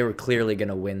were clearly going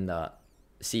to win the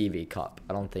CEV Cup.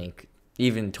 I don't think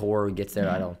even Tor gets there.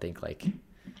 I don't think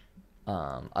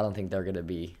they're going to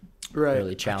be Right.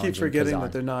 really I challenging keep forgetting Kazan.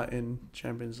 that they're not in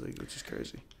Champions League, which is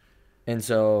crazy. And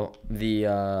so the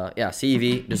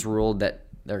CEV just ruled that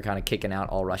they're kind of kicking out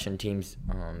all Russian teams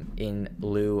in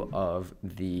lieu of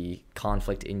the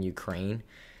conflict in Ukraine.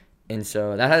 And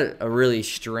so that had a really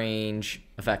strange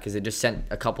effect because it just sent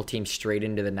a couple teams straight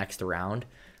into the next round,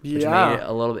 which made it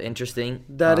a little bit interesting.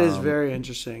 That is very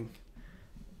interesting.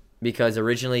 Because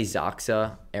originally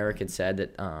Eric had said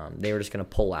that they were just going to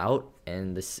pull out,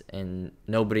 and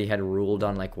nobody had ruled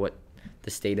on like what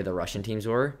the state of the Russian teams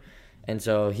were. And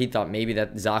so he thought maybe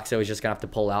that Zaxa was just going to have to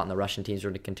pull out and the Russian teams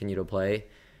were to continue to play.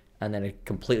 And then it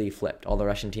completely flipped. All the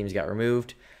Russian teams got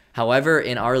removed. However,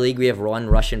 in our league, we have one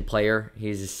Russian player.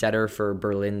 He's a setter for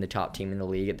Berlin, the top team in the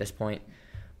league at this point.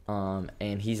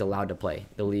 And he's allowed to play.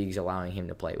 The league's allowing him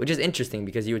to play, which is interesting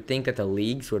because you would think that the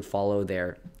leagues would follow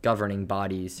their governing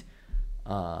bodies'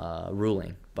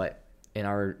 ruling. But in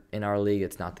our league,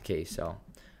 it's not the case. So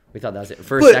we thought that was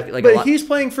it. But he's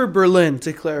playing for Berlin,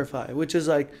 to clarify, which is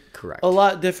like Correct. a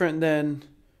lot different than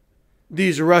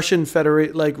these Russian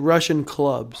Russian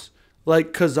clubs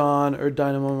like Kazan or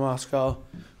Dynamo Moscow,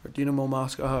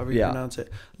 however you pronounce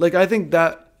it. Like, I think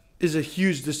that is a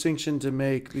huge distinction to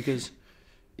make because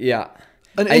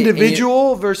an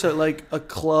individual versus like a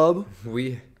club.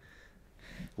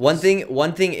 One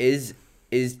thing is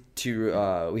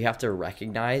to we have to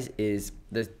recognize is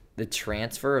the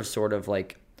transfer of sort of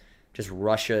like just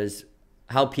Russia's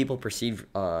how people perceive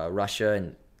Russia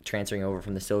and transferring over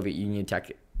from the Soviet Union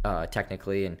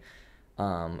technically and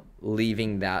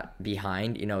leaving that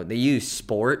behind. You know, they use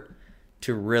sport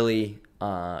to really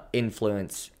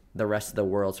influence the rest of the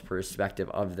world's perspective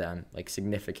of them, like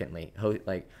significantly.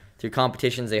 Like through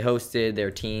competitions they hosted,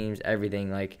 their teams,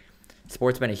 everything. Like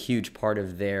sport's been a huge part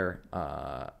of their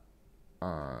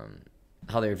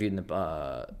how they're viewed in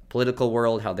the political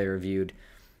world, how they're viewed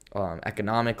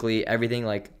economically, everything.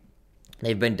 Like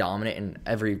they've been dominant in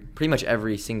pretty much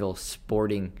every single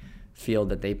sporting field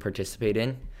that they participate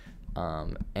in,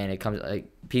 and it comes like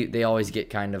they always get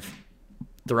kind of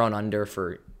thrown under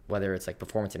for whether it's like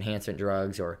performance enhancement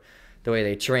drugs or the way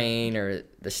they train or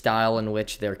the style in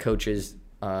which their coaches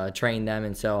train them.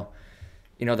 And so,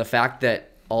 you know, the fact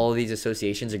that all of these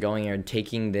associations are going and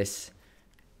taking this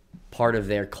part of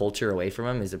their culture away from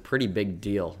them is a pretty big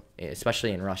deal,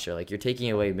 especially in Russia. Like, you're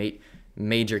taking away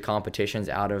major competitions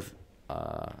out of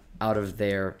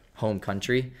their home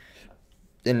country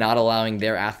and not allowing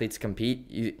their athletes to compete.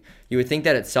 You would think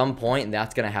that at some point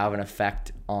that's going to have an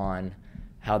effect on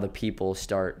how the people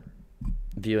start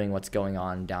viewing what's going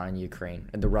on down in Ukraine,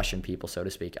 the Russian people, so to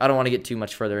speak. I don't want to get too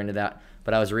much further into that,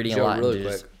 but I was reading a lot. Really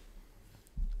quick.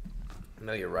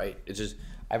 No, you're right. It's just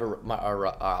our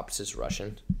opposite's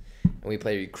Russian, and we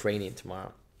play Ukrainian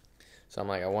tomorrow. So I'm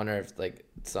like, I wonder if like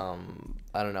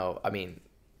I don't know. I mean,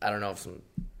 I don't know if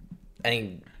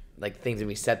any like things that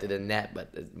we set to the net, but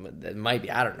it might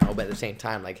be. I don't know. But at the same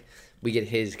time, like we get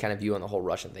his kind of view on the whole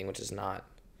Russian thing, which is not.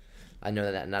 I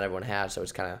know that not everyone has, so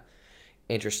it's kind of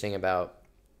interesting about.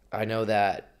 I know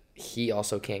that he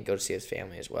also can't go to see his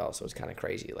family as well, so it's kind of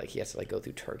crazy. Like he has to like go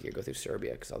through Turkey or go through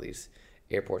Serbia because all these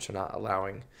airports are not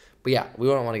allowing. But yeah, we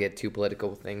don't want to get too political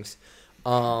with things.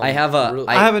 I have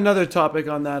another topic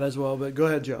on that as well, but go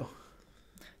ahead, Joe.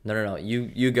 No.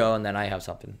 You go, and then I have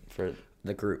something for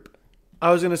the group.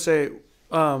 I was gonna say,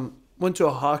 went to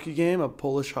a hockey game, a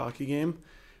Polish hockey game,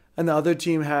 and the other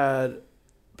team had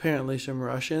apparently some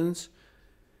Russians,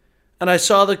 And I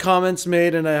saw the comments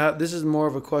made, and this is more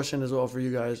of a question as well for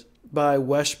you guys, by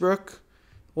Westbrook,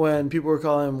 when people were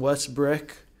calling him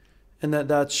Westbrick, and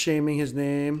that's shaming his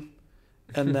name,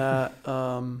 and that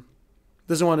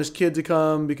doesn't want his kid to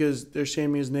come because they're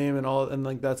shaming his name and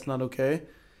like that's not okay.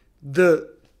 The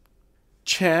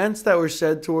chants that were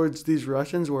said towards these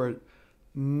Russians were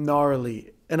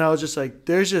gnarly, and I was just like,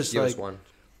 there's just Give us like one.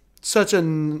 such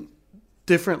a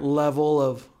different level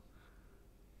of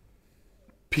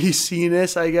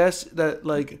PC-ness, I guess, that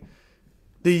like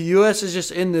the U.S. is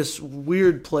just in this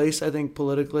weird place, I think,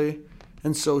 politically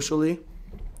and socially.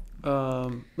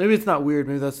 Maybe it's not weird,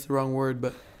 maybe that's the wrong word,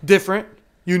 but different,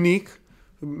 unique,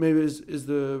 maybe is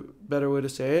the better way to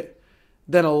say it,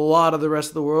 than a lot of the rest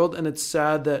of the world. And it's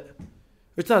sad that,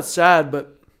 it's not sad,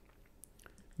 but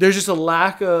there's just a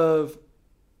lack of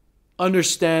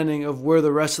understanding of where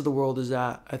the rest of the world is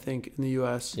at, I think, in the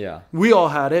U.S. Yeah. We all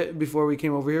had it before we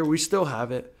came over here. We still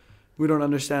have it. We don't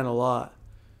understand a lot.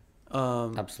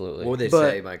 Absolutely. What would they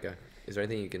But- say, Micah? Is there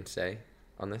anything you can say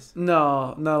on this?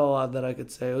 No, not a lot that I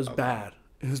could say. It was bad.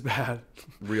 It was bad.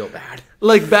 Real bad.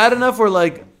 Like, bad enough where,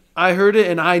 like, I heard it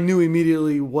and I knew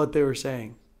immediately what they were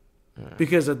saying.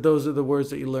 Because those are the words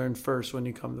that you learn first when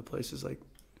you come to places like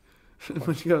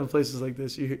when you go to places like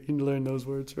this. You learn those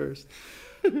words first.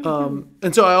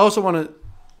 And so I also want to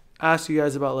ask you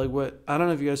guys about, like, what, I don't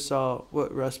know if you guys saw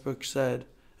what Westbrook said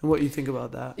and what you think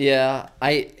about that. Yeah,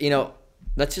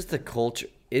 that's just the culture.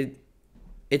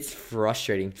 It's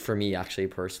frustrating for me, actually,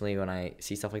 personally, when I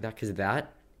see stuff like that,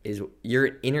 because you're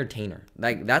an entertainer.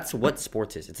 Like, that's what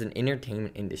sports is. It's an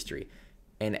entertainment industry,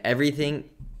 and everything,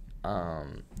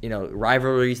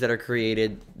 rivalries that are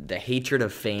created, the hatred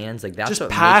of fans, like, that's Just what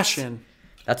passion.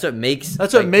 That's what makes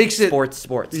it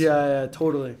sports. Yeah,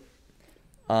 totally.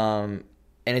 And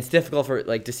it's difficult for,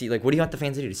 like, to see, like, what do you want the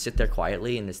fans to do? To sit there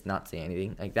quietly and just not say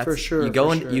anything? Like, that's For sure, You go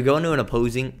for in, sure. you go into an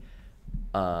opposing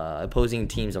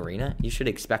team's arena. You should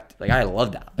expect, like, I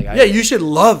love that. Like, Yeah, you should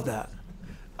love that.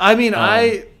 I mean, Um,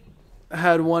 I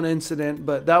had one incident,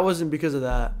 but that wasn't because of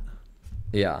that.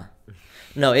 Yeah.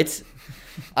 No, it's,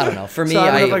 I don't know. For me, So I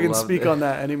don't know if I can love speak it. on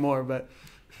that anymore, but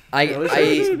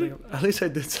at least I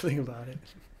did something about it.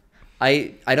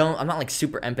 I'm not, like,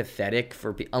 super empathetic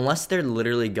for people unless they're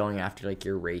literally going after, like,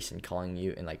 your race and calling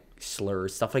you and, like,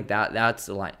 slurs, stuff like that. That's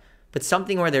the line. But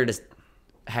something where they're just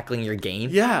heckling your game.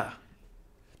 Yeah.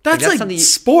 That's that's like something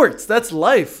sports. That's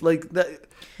life. Like that,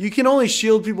 you can only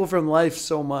shield people from life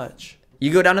so much.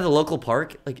 You go down to the local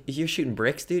park, like, if you're shooting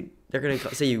bricks, dude, they're going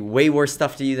to say you way worse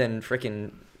stuff to you than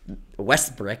freaking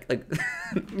Westbrick. Like,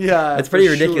 Yeah, it's pretty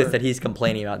for ridiculous sure. that he's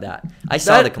complaining about that. I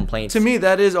saw the complaints. To me,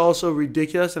 that is also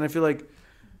ridiculous, and I feel like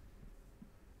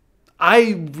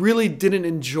I really didn't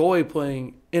enjoy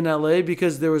playing in LA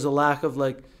because there was a lack of,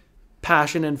 like,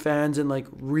 passion and fans and, like,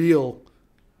 real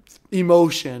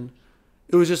emotion.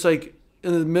 It was just like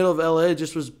in the middle of LA, it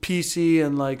just was PC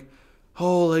and, like,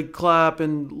 oh, like, clap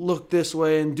and look this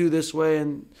way and do this way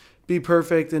and be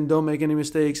perfect and don't make any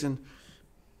mistakes, and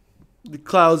the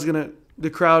crowd is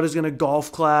gonna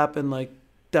golf clap, and, like,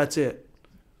 that's it.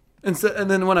 And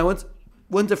then when I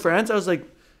went to France, I was like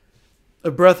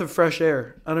a breath of fresh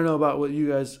air. I don't know about what you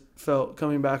guys felt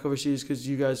coming back overseas, because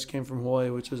you guys came from Hawaii,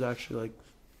 which was actually, like,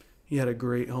 you had a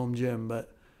great home gym,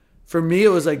 but for me, it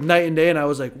was like night and day, and I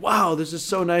was like, wow, this is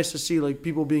so nice to see, like,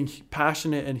 people being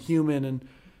passionate and human and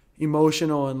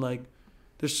emotional, and, like,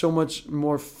 there's so much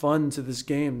more fun to this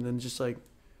game than just, like,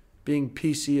 being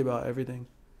PC about everything.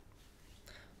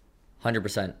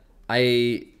 100%.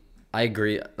 I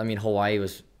agree. I mean, Hawaii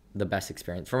was the best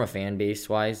experience. From a fan base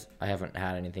wise, I haven't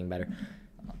had anything better.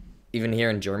 Even here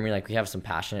in Germany, like, we have some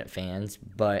passionate fans,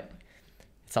 but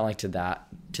it's not like to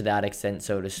that extent,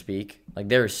 so to speak. Like,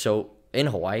 they were so in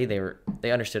Hawaii,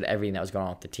 they understood everything that was going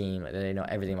on with the team. They know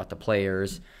everything about the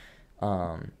players.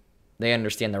 They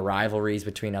understand the rivalries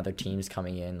between other teams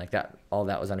coming in, like that. All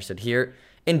that was understood. Here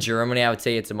in Germany, I would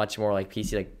say it's a much more, like,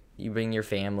 PC. Like, you bring your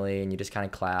family and you just kind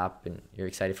of clap and you're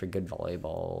excited for good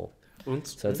volleyball.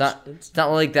 So it's not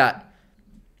like that.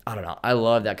 I don't know. I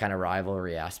love that kind of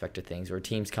rivalry aspect of things where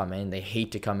teams come in, they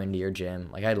hate to come into your gym.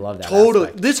 Like, I love that. Totally.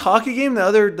 aspect. This hockey game,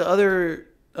 the other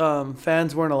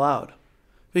fans weren't allowed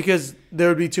because there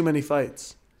would be too many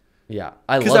fights. Yeah,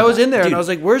 I love Because I was that. in there, Dude, and I was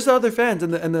like, "Where's the other fans?"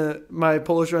 And my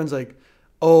Polish friend's like,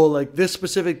 "Oh, like, this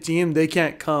specific team, they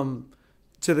can't come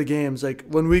to the games. Like,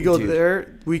 when we go Dude.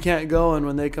 there, we can't go, and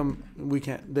when they come,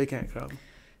 they can't come."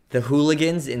 the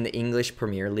hooligans in the English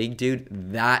Premier League, dude,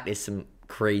 that is some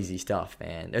crazy stuff,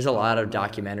 man. There's a lot of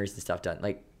documentaries and stuff done.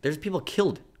 Like, there's people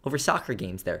killed over soccer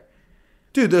games there.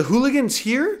 Dude, the hooligans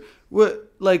here,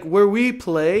 where we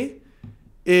play,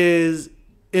 is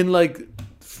in, like,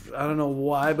 I don't know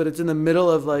why, but it's in the middle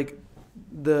of like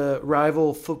the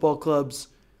rival football club's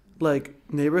like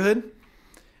neighborhood.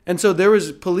 And so there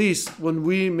was police when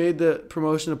we made the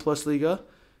promotion to Plus Liga.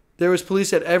 There was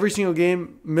police at every single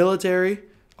game, military.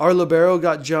 Our libero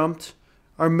got jumped.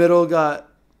 Our middle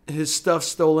got his stuff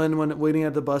stolen when waiting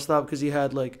at the bus stop because he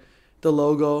had like the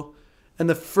logo. And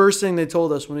the first thing they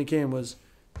told us when he came was,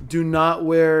 do not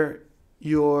wear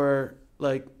your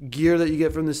like gear that you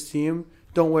get from this team.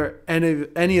 Don't wear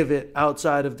any of it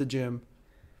outside of the gym,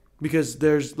 because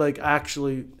there's like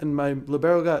actually, and my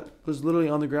libero was literally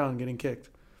on the ground getting kicked.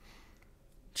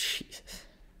 Jesus.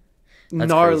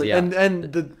 Gnarly. Crazy, yeah.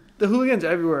 And the hooligans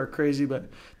everywhere are crazy, but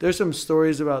there's some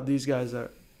stories about these guys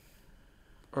that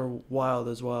are wild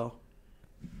as well.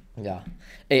 Yeah.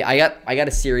 Hey, I got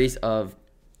a series of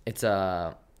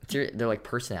they're like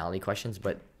personality questions,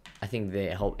 but I think they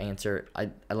help answer.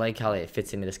 I like how it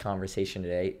fits into this conversation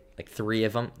today. Like 3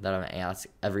 of them that I'm gonna ask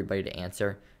everybody to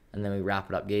answer, and then we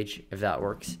wrap it up, Gage, if that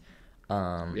works.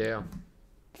 Yeah.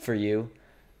 For you,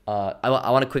 I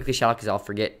want to quickly shout out because I'll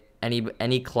forget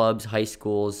any clubs, high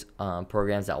schools,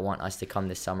 programs that want us to come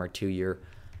this summer to your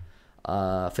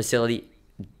facility.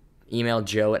 Email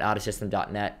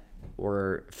joe@outasystem.net.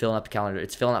 We're filling up the calendar.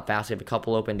 It's filling up fast. We have a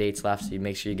couple open dates left, so you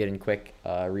make sure you get in quick.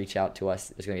 Reach out to us.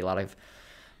 There's going to be a lot of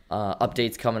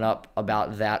updates coming up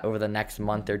about that over the next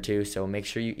month or two, so make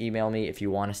sure you email me if you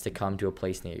want us to come to a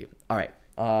place near you. All right,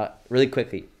 really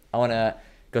quickly, I want to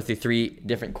go through 3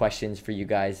 different questions for you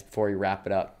guys before we wrap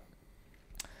it up.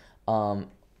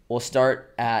 We'll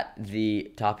start at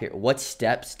the top here. What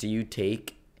steps do you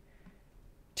take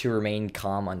to remain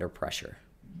calm under pressure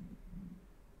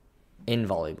in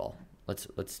volleyball?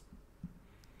 Let's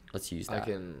use that.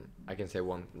 I can say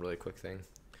one really quick thing.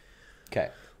 Okay.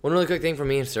 One really quick thing for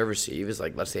me in serve receive is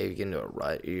like, let's say you get into a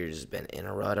rut, you've just been in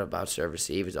a rut about serve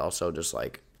receive, is also just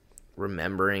like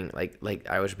remembering, like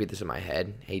I always repeat this in my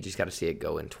head. Hey, you just got to see it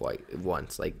go in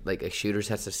once. Like a shooters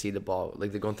has to see the ball,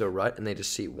 like they're going through a rut and they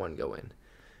just see one go in,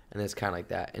 and it's kind of like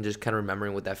that, and just kind of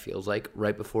remembering what that feels like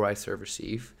right before I serve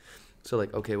receive. So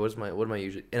like, okay, what am I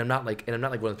usually? And I'm not like one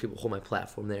of those people who hold my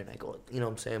platform there and I go, you know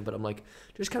what I'm saying? But I'm like,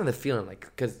 just kind of the feeling, like,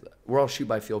 because we're all shoot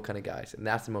by feel kind of guys, and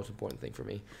that's the most important thing for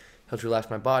me. Helps relax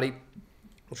my body,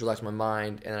 helps relax my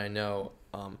mind, and I know,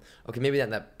 okay, maybe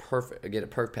that perfect, I get a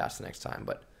perfect pass the next time,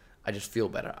 but I just feel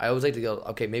better. I always like to go,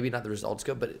 okay, maybe not the results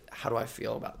good, but how do I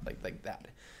feel about like that?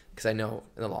 Because I know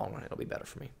in the long run it'll be better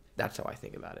for me. That's how I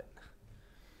think about it.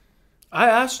 I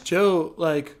asked Joe,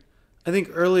 like, I think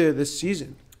earlier this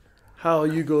season, how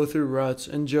you go through ruts,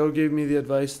 and Joe gave me the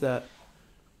advice that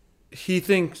he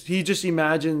just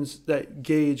imagines that,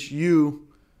 Gage, you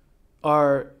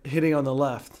are hitting on the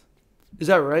left. Is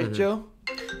that right, Mm-hmm. Joe?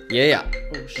 Yeah.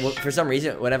 Oh, Well, for some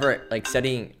reason, whenever like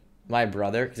setting my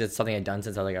brother, because it's something I've done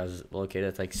since I was located,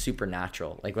 it's like super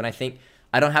natural. Like when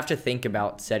I don't have to think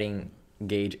about setting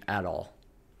Gage at all.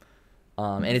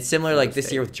 And it's similar like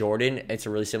this year with Jordan. It's a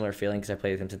really similar feeling because I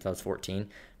played with him since I was 14.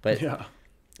 But Yeah.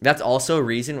 that's also a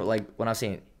reason, like when I was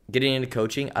saying getting into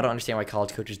coaching, I don't understand why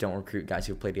college coaches don't recruit guys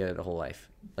who've played together their whole life.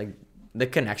 Like the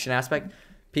connection aspect,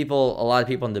 a lot of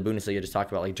people in the Bundesliga just talk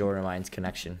about like Jordan and mine's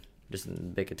connection, just in the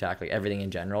big attack, like everything in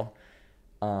general.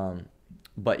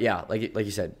 But yeah, like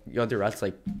you said, going through ruts,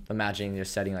 like imagining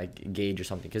just setting like Gage or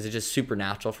something, because it's just super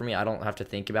natural for me. I don't have to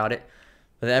think about it.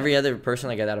 But every other person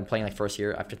like that I'm playing like first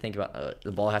year, I have to think about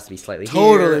the ball has to be slightly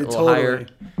higher.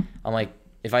 I'm like,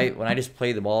 when I just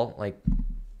play the ball like,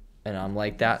 and I'm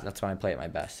like that, that's when I play at my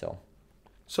best.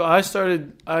 So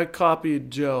I copied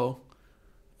Joe,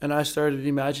 and I started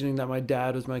imagining that my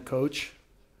dad was my coach.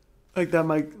 Like that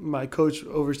my coach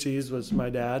overseas was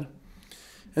my dad.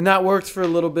 And that worked for a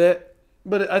little bit.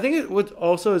 But I think what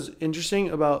also is interesting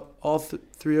about all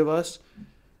 3 of us,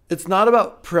 it's not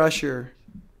about pressure.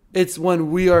 It's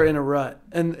when we are in a rut.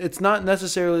 And it's not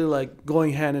necessarily like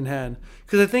going hand in hand.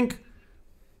 Because I think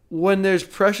when there's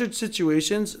pressured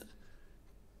situations,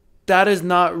 that is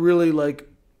not really like,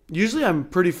 usually I'm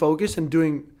pretty focused and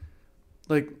doing,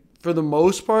 like, for the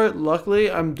most part, luckily,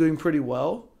 I'm doing pretty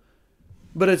well.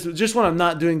 But it's just when I'm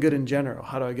not doing good in general.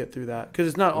 How do I get through that? Because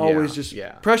it's not always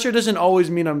pressure doesn't always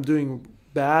mean I'm doing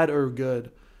bad or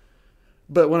good.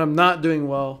 But when I'm not doing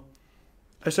well,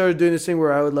 I started doing this thing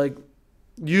where I would like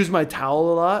use my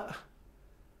towel a lot.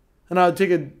 And I would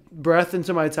take a breath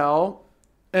into my towel.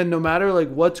 And no matter like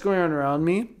what's going on around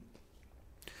me,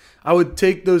 I would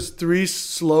take those 3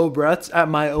 slow breaths at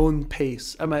my own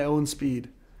pace, at my own speed.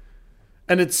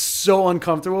 And it's so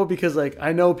uncomfortable because like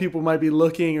I know people might be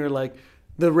looking, or like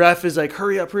the ref is like,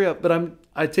 hurry up. But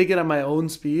I take it at my own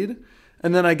speed.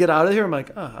 And then I get out of here. I'm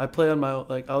like, I play on my own,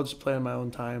 like I'll just play on my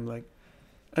own time. Like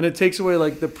and it takes away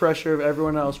like the pressure of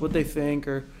everyone else, what they think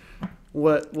or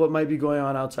what might be going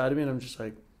on outside of me, and I'm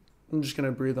just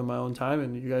gonna breathe on my own time,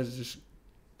 and you guys just,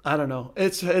 I don't know,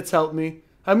 it's helped me.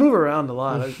 I move around a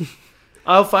lot.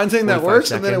 I'll find something that 25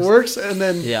 works, and then it seconds. works, and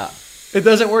then Yeah. it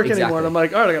doesn't work Exactly. anymore, and I'm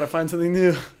like, all right, I gotta find something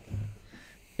new.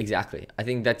 Exactly. I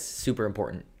think that's super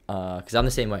important because I'm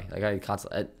the same way. Like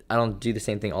I don't do the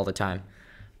same thing all the time,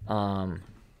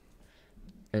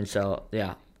 and so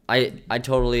yeah, I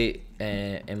totally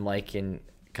am like in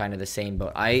kind of the same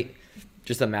boat. I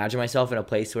just imagine myself in a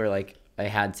place where like I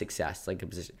had success, like a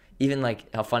position, even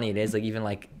like how funny it is, like even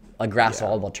like a grass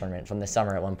volleyball tournament from the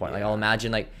summer at one point. Like I'll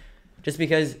imagine like just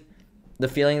because the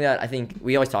feeling that I think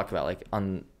we always talk about like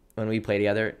on when we play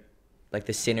together. Like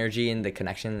the synergy and the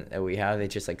connection that we have,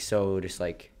 it's just like so just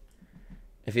like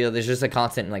I feel there's just a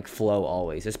constant like flow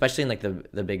always, especially in like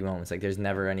the big moments. Like there's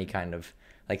never any kind of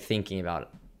like thinking about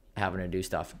having to do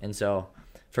stuff. And so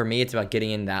for me, it's about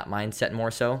getting in that mindset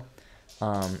more so,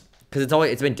 because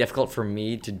it's been difficult for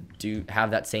me to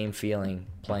have that same feeling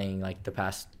playing like the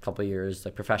past couple of years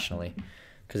like professionally,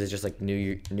 because it's just like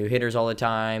new hitters all the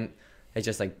time. It's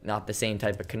just like not the same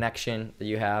type of connection that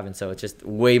you have, and so it's just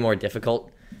way more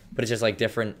difficult. But it's just like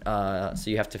different, so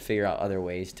you have to figure out other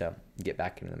ways to get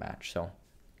back into the match. So,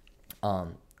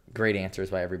 great answers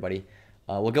by everybody.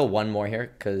 We'll go one more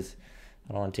here because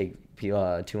I don't want to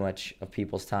take too much of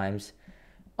people's times.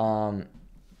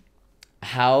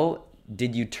 How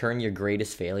did you turn your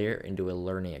greatest failure into a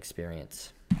learning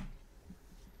experience?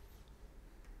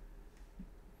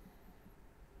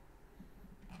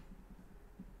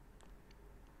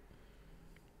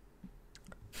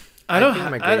 I don't think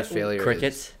have my greatest failure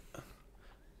Crickets.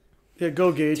 Yeah,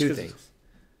 go Gage. Two 'cause things.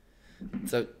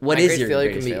 So What my is greatest your failure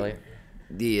greatest can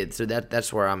be- failure? So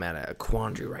that's where I'm at a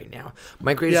quandary right now.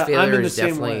 My greatest Yeah, I'm failure in the is same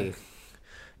definitely way.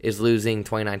 is losing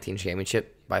 2019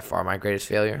 championship. By far my greatest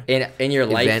failure. In your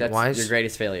life, that's Event-wise? your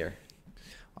greatest failure.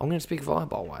 I'm gonna speak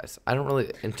volleyball wise. I don't really,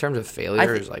 in terms of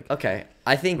failures, like okay.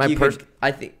 I think my you pers- could.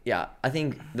 I think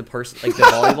the person like the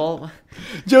volleyball.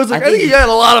 Joe's like, I I think think- you had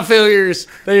a lot of failures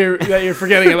that you're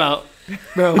forgetting about.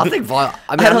 No. I'll take volleyball.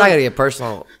 I mean, I'm not gonna get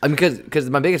personal. I mean, because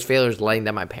my biggest failure is letting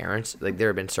down my parents. Like there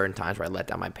have been certain times where I let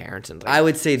down my parents, and like, I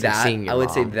would say it's like that. seeing your I would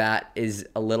say mom. that is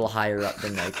a little higher up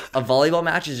than like a volleyball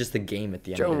match is just a game at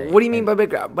the end of the day. What do you mean by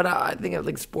big? But I think of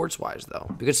like sports wise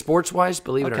though, because sports wise,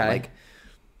 believe it or not, Okay. like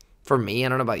for me, I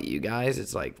don't know about you guys.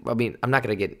 It's like, I mean, I'm not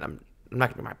gonna get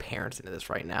my parents into this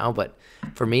right now, but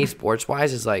for me, sports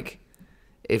wise, is like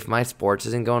if my sports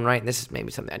isn't going right, and this is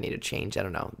maybe something I need to change. I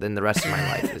don't know. Then the rest of my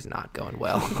life is not going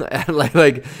well.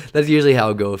 like that's usually how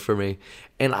it goes for me.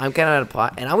 And I'm kind of at a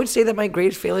pot. And I would say that my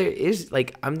greatest failure is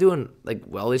like I'm doing like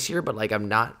well this year, but like I'm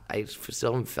not. I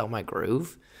still haven't felt my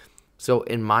groove. So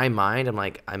in my mind, I'm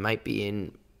like I might be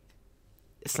in.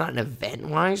 It's not an event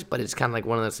wise, but it's kind of like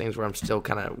one of those things where I'm still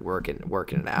kind of working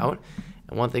it out.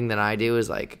 And one thing that I do is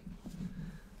like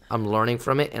I'm learning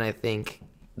from it, and I think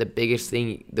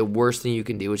the worst thing you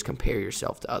can do is compare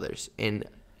yourself to others, and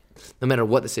no matter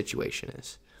what the situation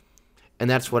is. And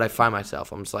that's what I find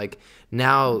myself. I'm just like,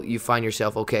 now you find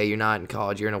yourself, okay, you're not in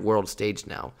college, you're in a world stage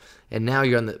now. And now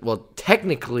you're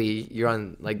technically you're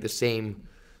on like the same,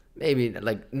 maybe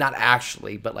like not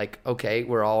actually, but like, okay,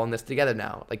 we're all in this together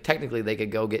now. Like technically they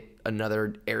could go get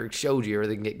another Eric Shoji or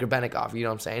they can get Grebennikov, you know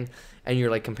what I'm saying? And you're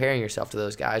like comparing yourself to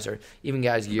those guys or even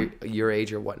guys your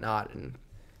age or whatnot. And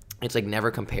it's like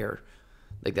never compare.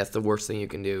 Like that's the worst thing you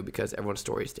can do because everyone's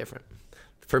story is different.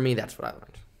 For me, that's what I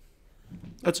learned.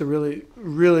 That's a really,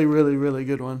 really, really, really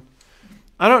good one.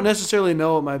 I don't necessarily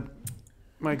know what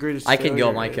my greatest. I can go,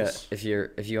 failure Micah, is. if you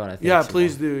want to. Think Yeah, some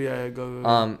please more. do. Yeah,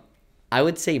 go. I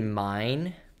would say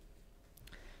mine,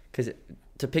 because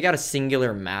to pick out a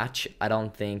singular match, I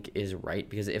don't think is right.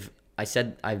 Because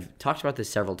I've talked about this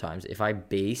several times. If I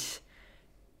base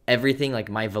everything, like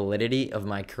my validity of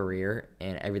my career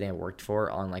and everything I worked for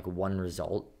on like one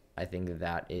result, I think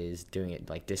that is doing it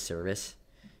like disservice.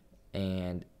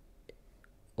 And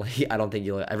like I don't think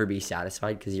you'll ever be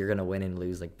satisfied because you're gonna win and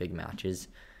lose like big matches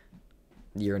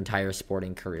your entire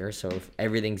sporting career. So if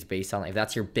everything's based on if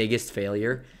that's your biggest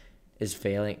failure is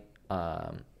failing,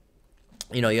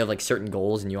 you have like certain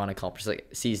goals and you want to accomplish like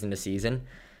season to season,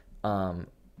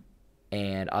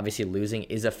 and obviously losing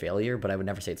is a failure, but I would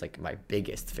never say it's like my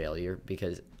biggest failure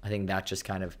because I think that just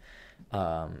kind of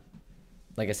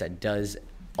like I said, does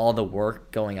all the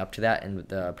work going up to that and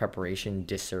the preparation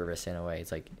disservice in a way.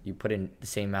 It's like you put in the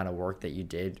same amount of work that you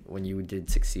did when you did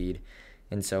succeed.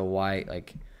 And so why,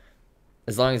 like,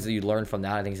 as long as you learn from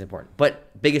that, I think it's important.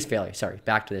 But biggest failure, sorry,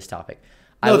 back to this topic.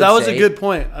 No, that was a good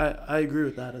point. I agree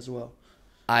with that as well.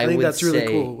 I think that's really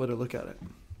cool way to look at it.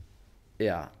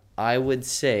 Yeah. I would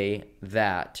say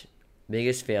that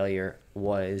biggest failure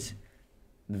was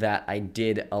that I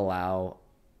did allow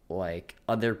like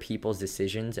other people's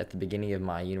decisions at the beginning of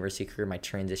my university career, my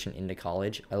transition into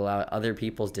college. I allow other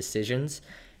people's decisions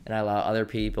and I allow other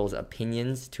people's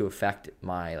opinions to affect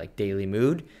my like daily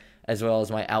mood as well as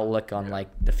my outlook on like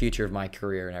the future of my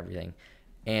career and everything.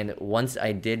 And once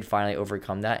I did finally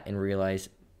overcome that and realize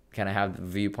kind of have the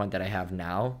viewpoint that I have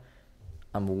now,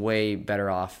 I'm way better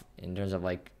off in terms of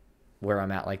like where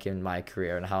I'm at like in my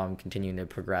career and how I'm continuing to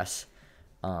progress,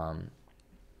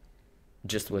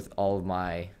 just with all of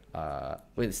my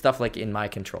with stuff like in my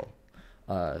control,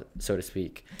 so to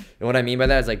speak. And what I mean by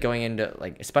that is like going into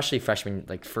like especially freshman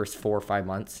like first 4 or 5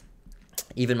 months,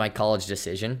 even my college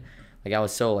decision, like I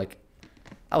was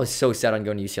so set on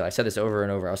going to UCLA. I said this over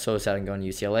and over. I was so set on going to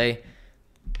UCLA.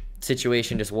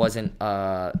 Situation just wasn't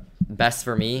best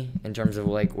for me in terms of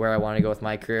like where I want to go with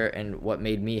my career and what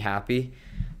made me happy.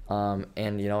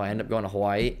 And you know, I ended up going to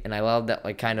Hawaii, and I allowed that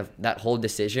like kind of that whole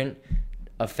decision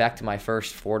affect my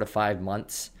first 4 to 5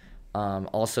 months.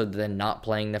 Also then not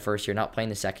playing the first year, not playing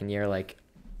the second year, like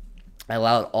I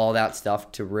allowed all that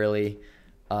stuff to really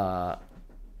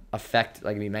affect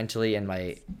like me mentally and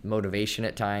my motivation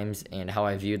at times and how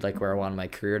I viewed like where I wanted my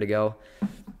career to go.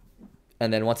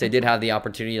 And then once I did have the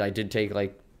opportunity, I did take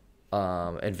like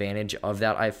advantage of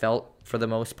that, I felt, for the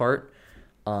most part,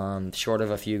 short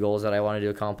of a few goals that I wanted to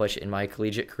accomplish in my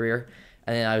collegiate career.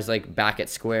 And then I was like back at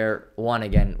square one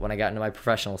again when I got into my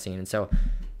professional scene. And so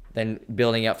then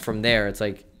building up from there, it's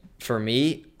like for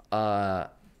me, I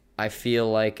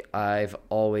feel like I've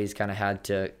always kind of had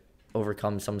to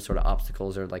overcome some sort of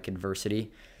obstacles or like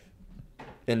adversity,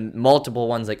 and multiple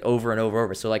ones like over and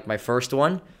over. So like my first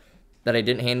one that I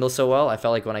didn't handle so well, I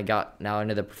felt like when I got now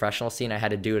into the professional scene, I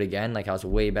had to do it again. Like I was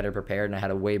way better prepared and I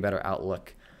had a way better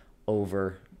outlook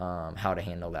over how to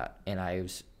handle that. And I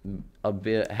was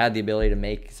had the ability to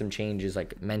make some changes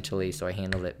like mentally, so I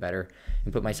handled it better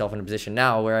and put myself in a position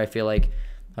now where I feel like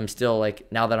I'm still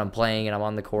like, now that I'm playing and I'm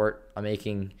on the court, I'm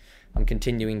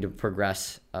continuing to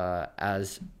progress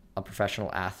as a professional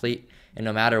athlete. And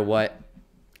no matter what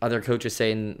other coaches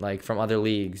say in, like from other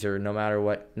leagues, or no matter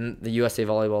what the USA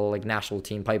Volleyball like national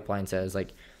team pipeline says,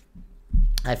 like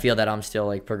I feel that I'm still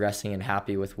like progressing and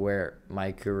happy with where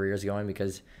my career is going,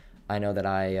 because I know that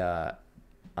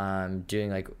I'm doing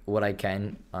like what I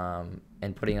can,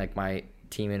 and putting like my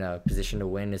team in a position to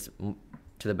win is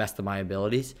to the best of my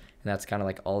abilities. And that's kind of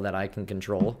like all that I can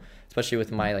control, especially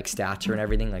with my like stature and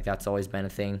everything. Like that's always been a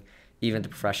thing, even at the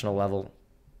professional level.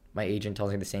 My agent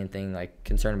tells me the same thing, like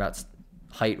concerned about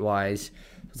height wise.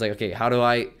 It's like, okay, how do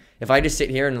if I just sit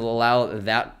here and allow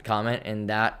that comment and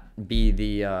that be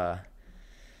the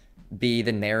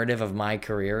narrative of my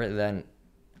career, then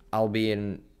I'll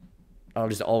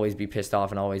just always be pissed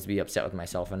off and always be upset with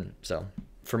myself. And so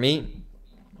for me,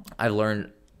 I've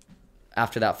learned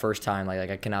after that first time, like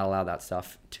I cannot allow that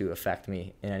stuff to affect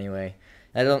me in any way.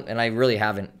 And I really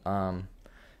haven't. And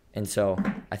so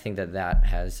I think that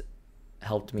has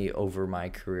helped me over my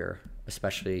career,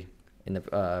 especially in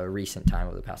the recent time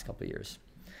of the past couple of years.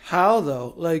 How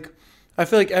though? Like, I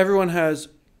feel like everyone has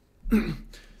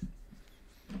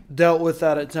dealt with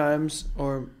that at times,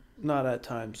 or not at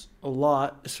times, a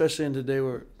lot, especially in today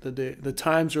where the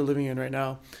times we're living in right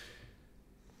now.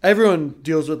 Everyone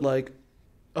deals with like,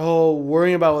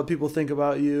 worrying about what people think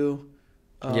about you,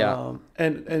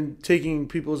 and taking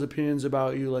people's opinions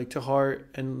about you like to heart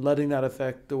and letting that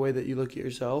affect the way that you look at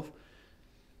yourself.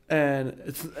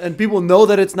 And people know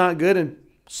that it's not good and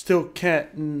still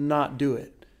can't not do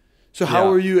it. So how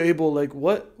were you able, like,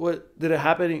 what did it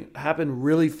happen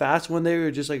really fast when they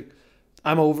were just like,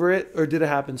 I'm over it? Or did it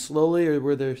happen slowly? Or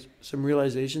were there some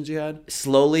realizations you had?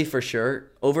 Slowly, for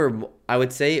sure. I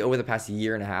would say over the past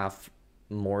year and a half,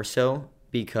 more so,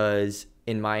 because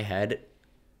in my head,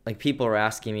 like people are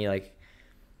asking me, like,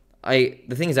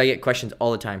 the thing is I get questions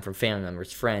all the time from family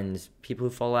members, friends, people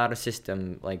who fall out of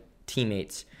system, like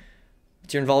teammates.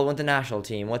 What's your involvement with the national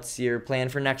team? What's your plan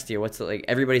for next year?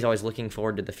 Everybody's always looking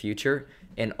forward to the future.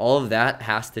 And all of that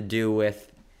has to do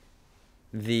with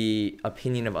the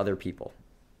opinion of other people.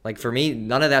 Like for me,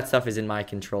 none of that stuff is in my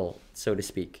control, so to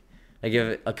speak. Like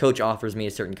if a coach offers me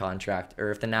a certain contract, or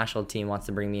if the national team wants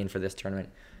to bring me in for this tournament,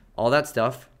 all that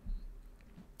stuff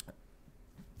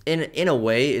in a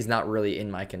way is not really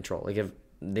in my control. Like if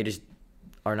they just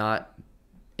are not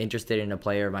interested in a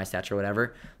player of my stature or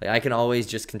whatever, like I can always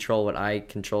just control what I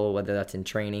control, whether that's in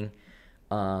training,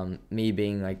 me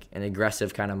being like an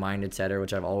aggressive kind of minded setter,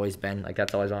 which I've always been. Like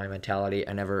that's always my mentality.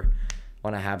 I never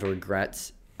want to have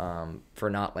regrets for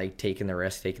not like taking the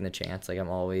risk, taking the chance. Like I'm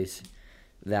always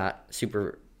that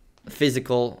super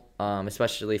physical,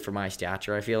 especially for my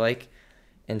stature, I feel like.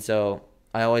 And so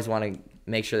I always want to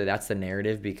make sure that that's the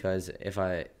narrative, because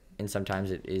and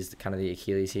sometimes it is kind of the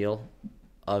Achilles heel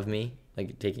of me,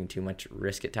 like taking too much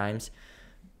risk at times.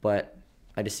 But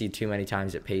I just see too many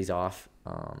times it pays off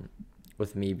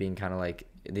with me being kind of like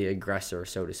the aggressor,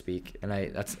 so to speak. And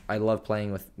I love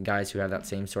playing with guys who have that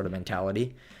same sort of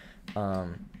mentality.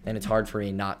 And it's hard for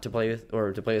me not to play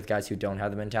with guys who don't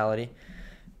have the mentality.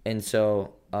 And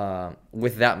so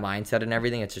with that mindset and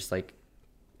everything, it's just like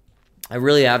I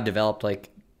really have developed like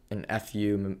an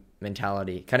FU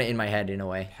mentality kind of in my head in a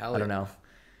way. Hell I don't yeah. know.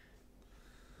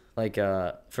 Like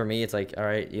for me, it's like, all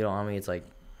right, you don't want me. It's like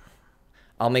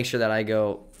I'll make sure that I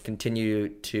continue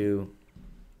to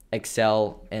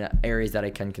excel in areas that I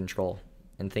can control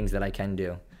and things that I can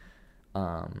do.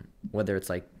 Whether it's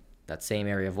like that same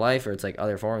area of life or it's like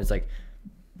other forms. It's like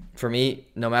for me,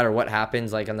 no matter what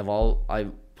happens, like on the vault, I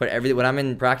put everything. When I'm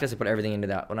in practice, I put everything into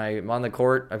that. When I'm on the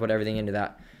court, I put everything into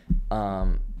that.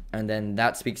 And then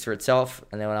that speaks for itself.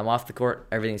 And then when I'm off the court,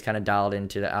 everything's kind of dialed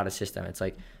into the out of system. It's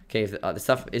like, okay, if the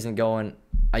stuff isn't going,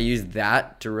 I use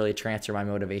that to really transfer my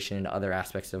motivation into other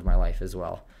aspects of my life as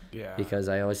well. Yeah. Because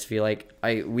I always feel like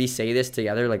we say this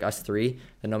together, like us three,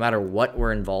 that no matter what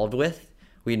we're involved with,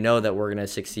 we know that we're going to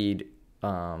succeed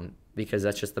because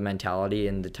that's just the mentality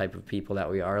and the type of people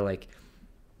that we are. Like,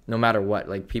 no matter what,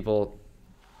 like people,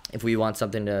 if we want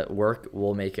something to work,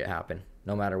 we'll make it happen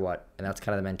no matter what. And that's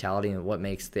kind of the mentality and what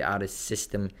makes the out of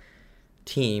system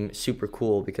team super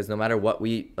cool, because no matter what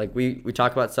we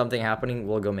talk about something happening,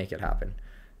 we'll go make it happen.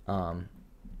 And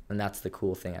that's the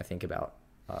cool thing I think about.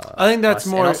 I think that's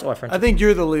us, more. I think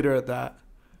you're the leader at that.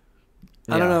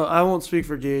 I don't Yeah. know. I won't speak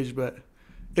for Gage, but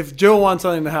if Joe wants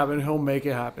something to happen, he'll make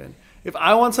it happen. If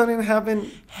I want something to happen,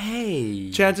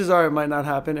 Hey. chances are it might not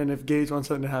happen. And if Gage wants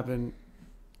something to happen,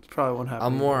 it probably won't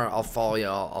happen. I'll follow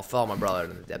y'all. I'll follow my brother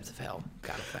to the depths of hell,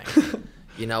 kind of thing.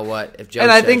 You know what? If Joe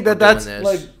and I says think we're that's doing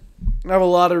like, this, I have a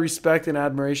lot of respect and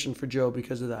admiration for Joe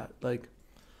because of that. Like,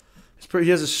 he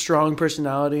has a strong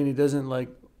personality and he doesn't like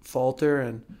falter.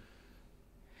 And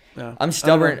yeah, I'm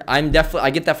stubborn. I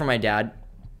get that from my dad.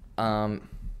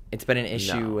 It's been an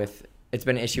issue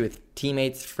with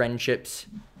teammates, friendships,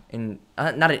 and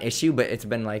not an issue, but it's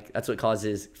been like that's what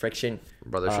causes friction.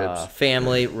 Brotherships.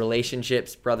 Family,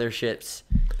 relationships, brotherships.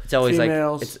 It's always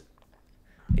Females.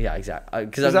 yeah, exactly.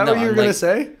 Is that what you were gonna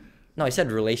say? No, I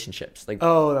said relationships, like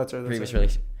Oh, that's right. previous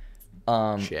That's right.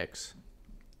 relations. chicks.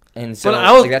 And so, But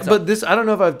I was, like, that's but this, I don't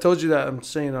know if I've told you that. I'm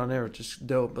saying it on air, which is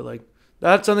dope. But like,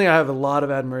 that's something I have a lot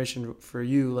of admiration for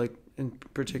you, like in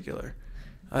particular.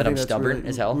 That I'm stubborn really,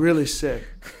 as hell? Really sick.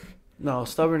 No,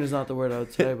 stubborn is not the word I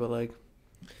would say, but like,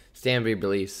 Stand by your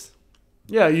beliefs.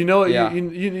 yeah, you know what Yeah.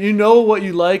 you know what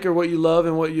you like or what you love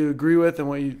and what you agree with and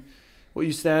what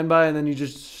you stand by, and then you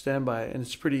just stand by it, and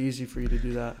it's pretty easy for you to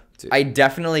do that. Dude. I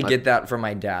definitely get that from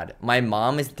my dad. My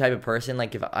mom is the type of person,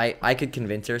 like, if I could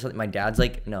convince her or something, my dad's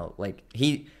like, no. Like,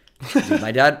 dude,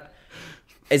 my dad,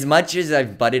 as much as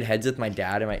I've butted heads with my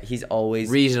dad, he's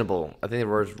always... Reasonable. I think the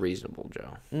word's reasonable,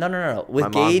 Joe. No. With My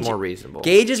mom's Gage, more reasonable.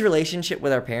 Gage's relationship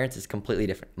with our parents is completely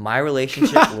different. My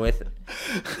relationship with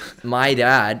my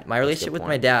dad,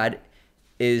 my dad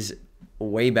is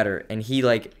way better. And he,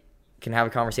 like, can have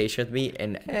a conversation with me,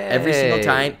 and every single Hey.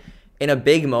 time... In a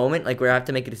big moment, like where I have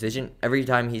to make a decision, every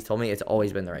time he's told me it's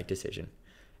always been the right decision.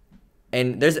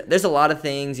 And there's a lot of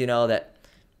things, you know, that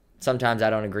sometimes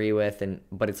I don't agree with,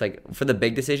 but it's like for the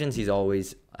big decisions, he's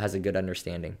always has a good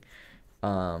understanding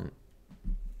of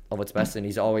what's best, and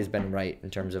he's always been right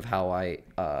in terms of how I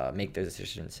make those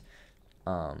decisions.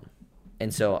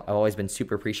 And so I've always been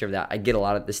super appreciative of that. I get a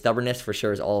lot of the stubbornness for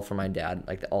sure is all from my dad,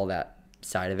 like all that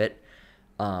side of it.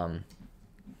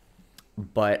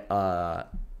 But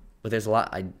there's a lot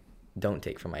I don't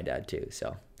take from my dad too,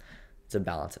 so it's a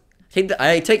balance.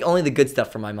 I take only the good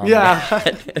stuff from my mom. Yeah.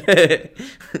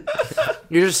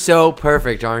 You're just so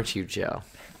perfect, aren't you, Joe?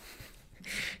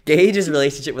 Gage's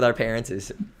relationship with our parents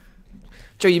is...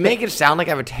 Joe, you make it sound like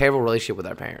I have a terrible relationship with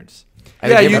our parents.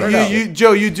 Yeah, I don't know. you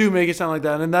Joe, you do make it sound like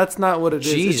that, and that's not what it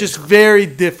is. Jesus. It's just very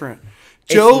different.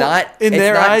 It's Joe, not- in it's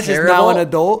their not eyes, is now terrible. an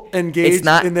adult, and Gage, It's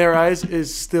not- in their eyes,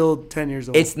 is still 10 years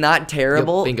old. It's not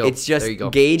terrible. Bingo. It's just There you go.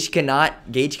 Gage cannot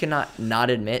not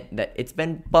admit that it's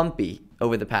been bumpy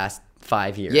over the past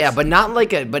 5 years. Yeah, but not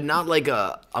like a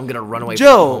I'm gonna run away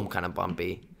Joe. from home kind of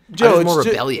bumpy. Joe, I'm just more it's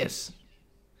ju- rebellious.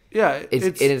 yeah,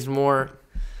 It's more.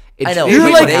 I know. You're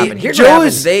Here's like what happened. Here's Joe what happened.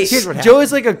 is Here's what Joe happened.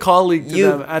 is like a colleague to You-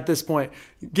 them at this point.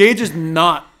 Gage is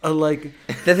not a like.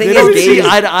 The thing they is, don't Gage see is-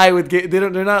 eye to eye with Gage. They're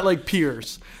not like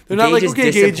peers. They're not Gage like, is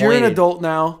okay, Gage, you're an disappointed. adult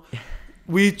now.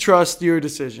 we trust your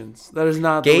decisions. That is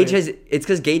not the Gage way. it's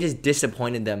because Gage has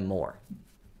disappointed them more.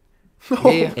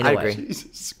 Yeah, In a I way. agree.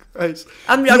 Jesus Christ.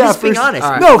 I'm Yeah, just for being sure. honest.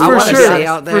 All right, No, I for wanna sure. say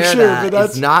out For there sure, that but that's-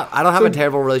 it's not. I don't have so- a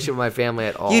terrible relationship with my family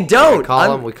at all. You don't. I call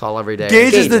I'm- them. We call every day.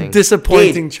 Gage is the Anything.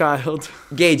 disappointing child.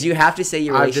 Gage, you have to say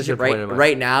your I'm relationship disappointed in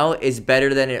right now is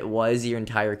better than it was your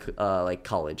entire like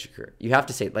college career. You have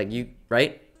to say like you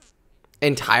right?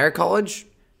 entire college.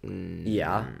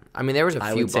 Yeah. I mean, there was a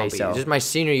I few would say bumpy. so. Just my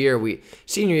senior year,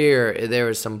 there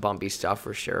was some bumpy stuff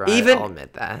for sure. Even- I'll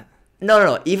admit that.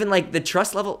 No. Even like the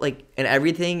trust level, like and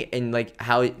everything, and like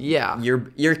how Yeah.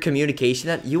 your communication.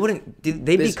 That you wouldn't. They'd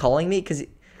be This- calling me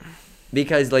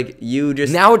because like you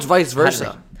just Now it's vice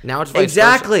versa. Now it's vice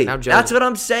exactly. versa. Now That's what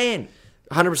I'm saying.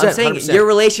 100%. I'm saying 100%. your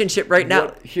relationship right now.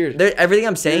 What- here's- everything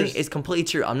I'm saying here's- is completely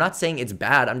true. I'm not saying it's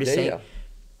bad. I'm just Yeah, saying. yeah.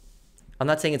 I'm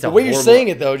not saying it's The a way you're horrible- saying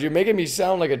it though, you're making me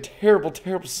sound like a terrible,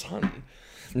 terrible son.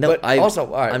 No, but also,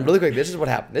 all right, I'm- really quick. This is what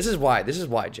happened. This is why,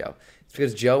 Joe. It's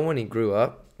because Joe, when he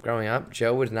growing up,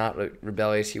 Joe was not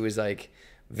rebellious. He was like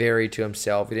very to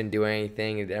himself. He didn't do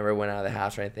anything. He never went out of the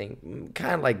house or anything.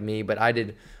 Kind of like me, but I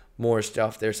did more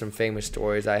stuff. There's some famous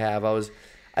stories I have.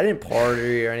 I didn't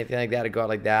party or anything like that. I go out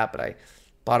like that, but I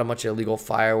bought a bunch of illegal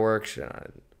fireworks. And I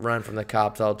run from the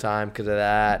cops all the time because of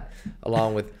that.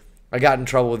 Along with, I got in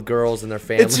trouble with girls and their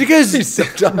families. It's because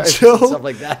sometimes Joe, and stuff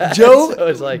like that. Joe, So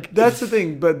it's like, that's the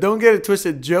thing. But don't get it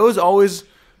twisted. Joe's always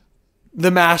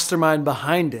the mastermind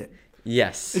behind it.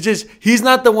 Yes. It's just he's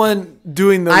not the one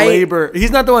doing the I- labor. He's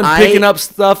not the one picking up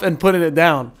stuff and putting it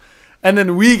down. And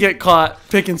then we get caught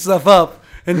picking stuff up,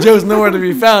 and Joe's nowhere to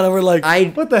be found. And we're like,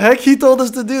 what the heck? He told us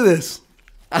to do this.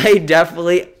 I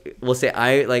definitely will say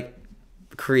I like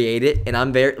create it, and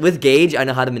I'm very with Gage. I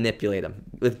know how to manipulate him.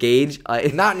 With Gage, not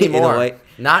in a anymore. way.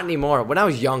 Not anymore. When I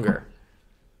was younger.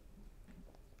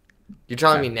 You're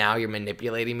telling me now you're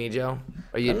manipulating me, Joe?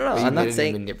 Are you? I don't know. Are you I'm not literally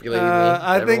saying- manipulating me.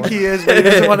 I to think everyone? he is, but he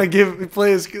doesn't want to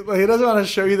play his. Like, he doesn't want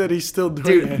to show you that he's still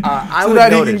doing Dude, it, I so would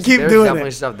that notice. he can keep There's doing definitely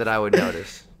it. stuff that I would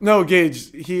notice. No,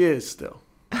 Gage, he is still.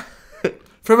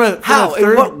 From a How?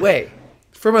 In what way?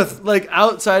 From a like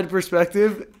outside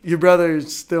perspective, your brother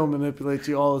still manipulates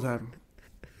you all the time.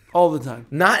 All the time.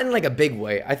 Not in like a big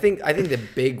way. I think the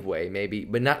big way maybe,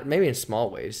 but not maybe in small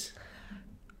ways.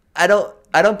 I don't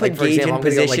put Like, for Gage example, in I'm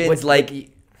gonna go, like, positions what- like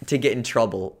to get in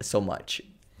trouble so much.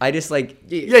 I just like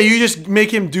Yeah, you just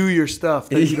make him do your stuff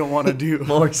that you don't want to do.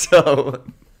 more so.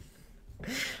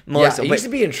 More Yeah, so. he but used to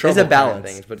be in There's trouble a for balance.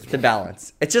 things, but it's it's a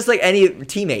balance. It's just like any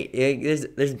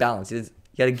teammate. There's balance. You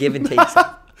got to give and take.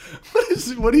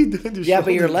 What are you doing? To Yeah, show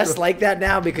but you're me, less bro? like that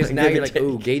now because now Give you're and like,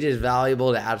 ooh, take. Gage is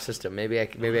valuable to add system. Maybe I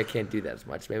can't do that as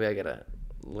much. Maybe I gotta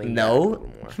lean back a No. little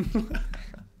more.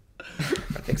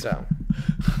 I think so,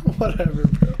 Whatever,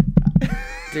 bro.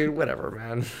 dude. Whatever,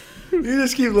 man. You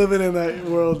just keep living in that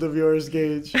world of yours,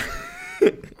 Gage.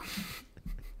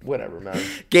 Whatever, man.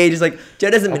 Gage is like, Joe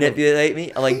doesn't manipulate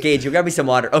me. I'm like, Gage, you grab me some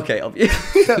water. Okay, I'll be.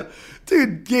 Yeah.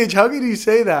 Dude, Gage, how could you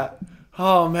say that?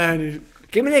 Oh man,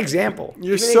 Give me an example.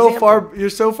 you're Give me an so example. you're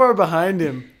so far behind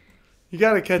him. You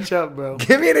gotta catch up, bro.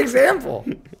 Give me an example.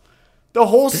 The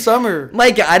whole summer.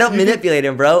 Micah, I don't manipulate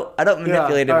him, bro. I don't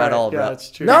manipulate him at all, yeah, bro. that's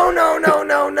true.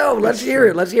 No. Let's hear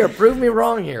it. Let's hear it. Prove me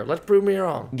wrong here. Let's prove me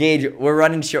wrong. Gage, we're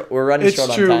running short. We're running It's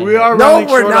short true. on time. We here. are No, running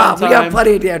we're short not. on We got time.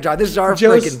 plenty of damn time. This is our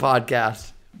Joe's- freaking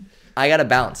podcast. I got to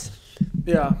bounce.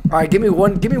 Yeah. All right, give me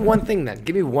one thing then.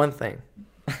 Give me one thing.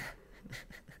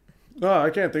 No, I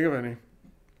can't think of any.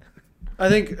 I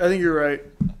think you're right.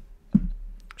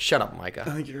 Shut up, I Micah.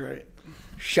 think you're right.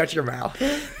 Shut your mouth.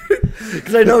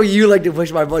 Because I know you like to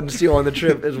push my buttons too on the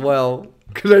trip as well.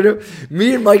 Because I know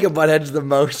me and Micah butt heads the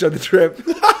most on the trip.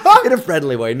 In a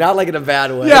friendly way, not like in a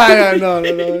bad way. Yeah,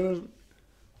 no.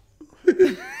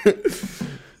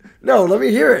 No, let me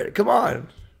hear it. Come on,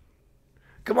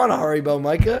 Haribo,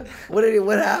 Micah. What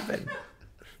happened?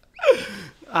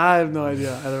 I have no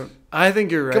idea. I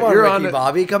think you're right. Come on, you're Ricky to-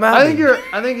 Bobby. Come out. I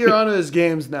think you're onto his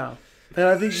games now. And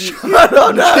I think you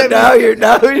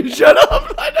Now you shut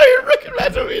up. I know you're freaking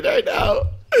messing with me right now.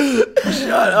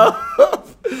 Shut up.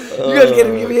 You guys can't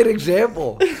even give me an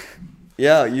example.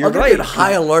 Yeah, you're I'm gonna right. get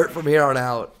high alert from here on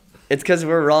out. It's because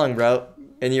we're wrong, bro.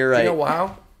 And you're right. You know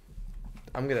how?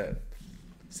 I'm gonna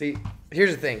see.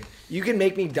 Here's the thing: you can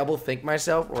make me double think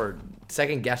myself or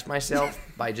second guess myself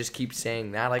by just keep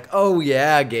saying that, like, "Oh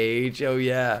yeah, Gage. Oh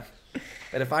yeah."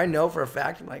 And if I know for a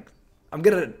fact, I'm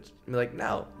gonna be like,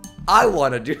 "No, I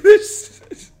want to do this."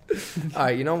 All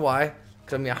right, you know why?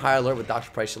 Because I'm gonna high alert with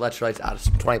Dr. Price electrolytes out of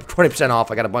 20%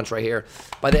 off. I got a bunch right here.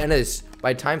 By the end of this,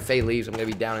 by the time Faye leaves, I'm gonna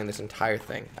be downing this entire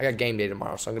thing. I got game day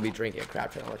tomorrow, so I'm gonna be drinking a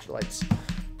crap ton of electrolytes.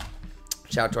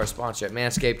 Shout out to our sponsor at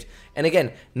Manscaped. And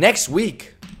again, next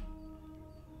week,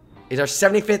 is our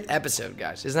 75th episode,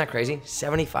 guys. Isn't that crazy?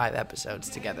 75 episodes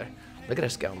together. Look at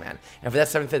us go, man. And for that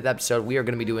 75th episode, we are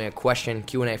going to be doing a question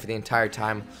Q&A for the entire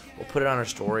time. We'll put it on our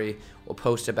story. We'll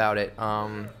post about it.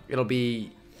 It'll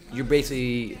be,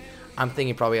 I'm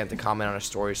thinking probably have to comment on a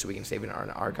story so we can save it in our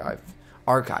archive.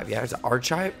 Archive, yeah? Is it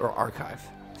archive or archive?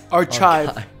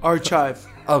 Archive.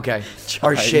 Okay.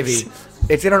 Archivy.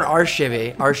 It's in our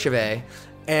archive.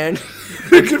 And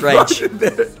It's French.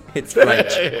 It's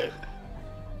French.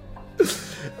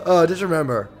 Just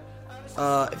remember,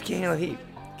 if you can't handle the heat,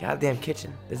 goddamn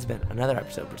kitchen. This has been another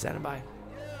episode presented by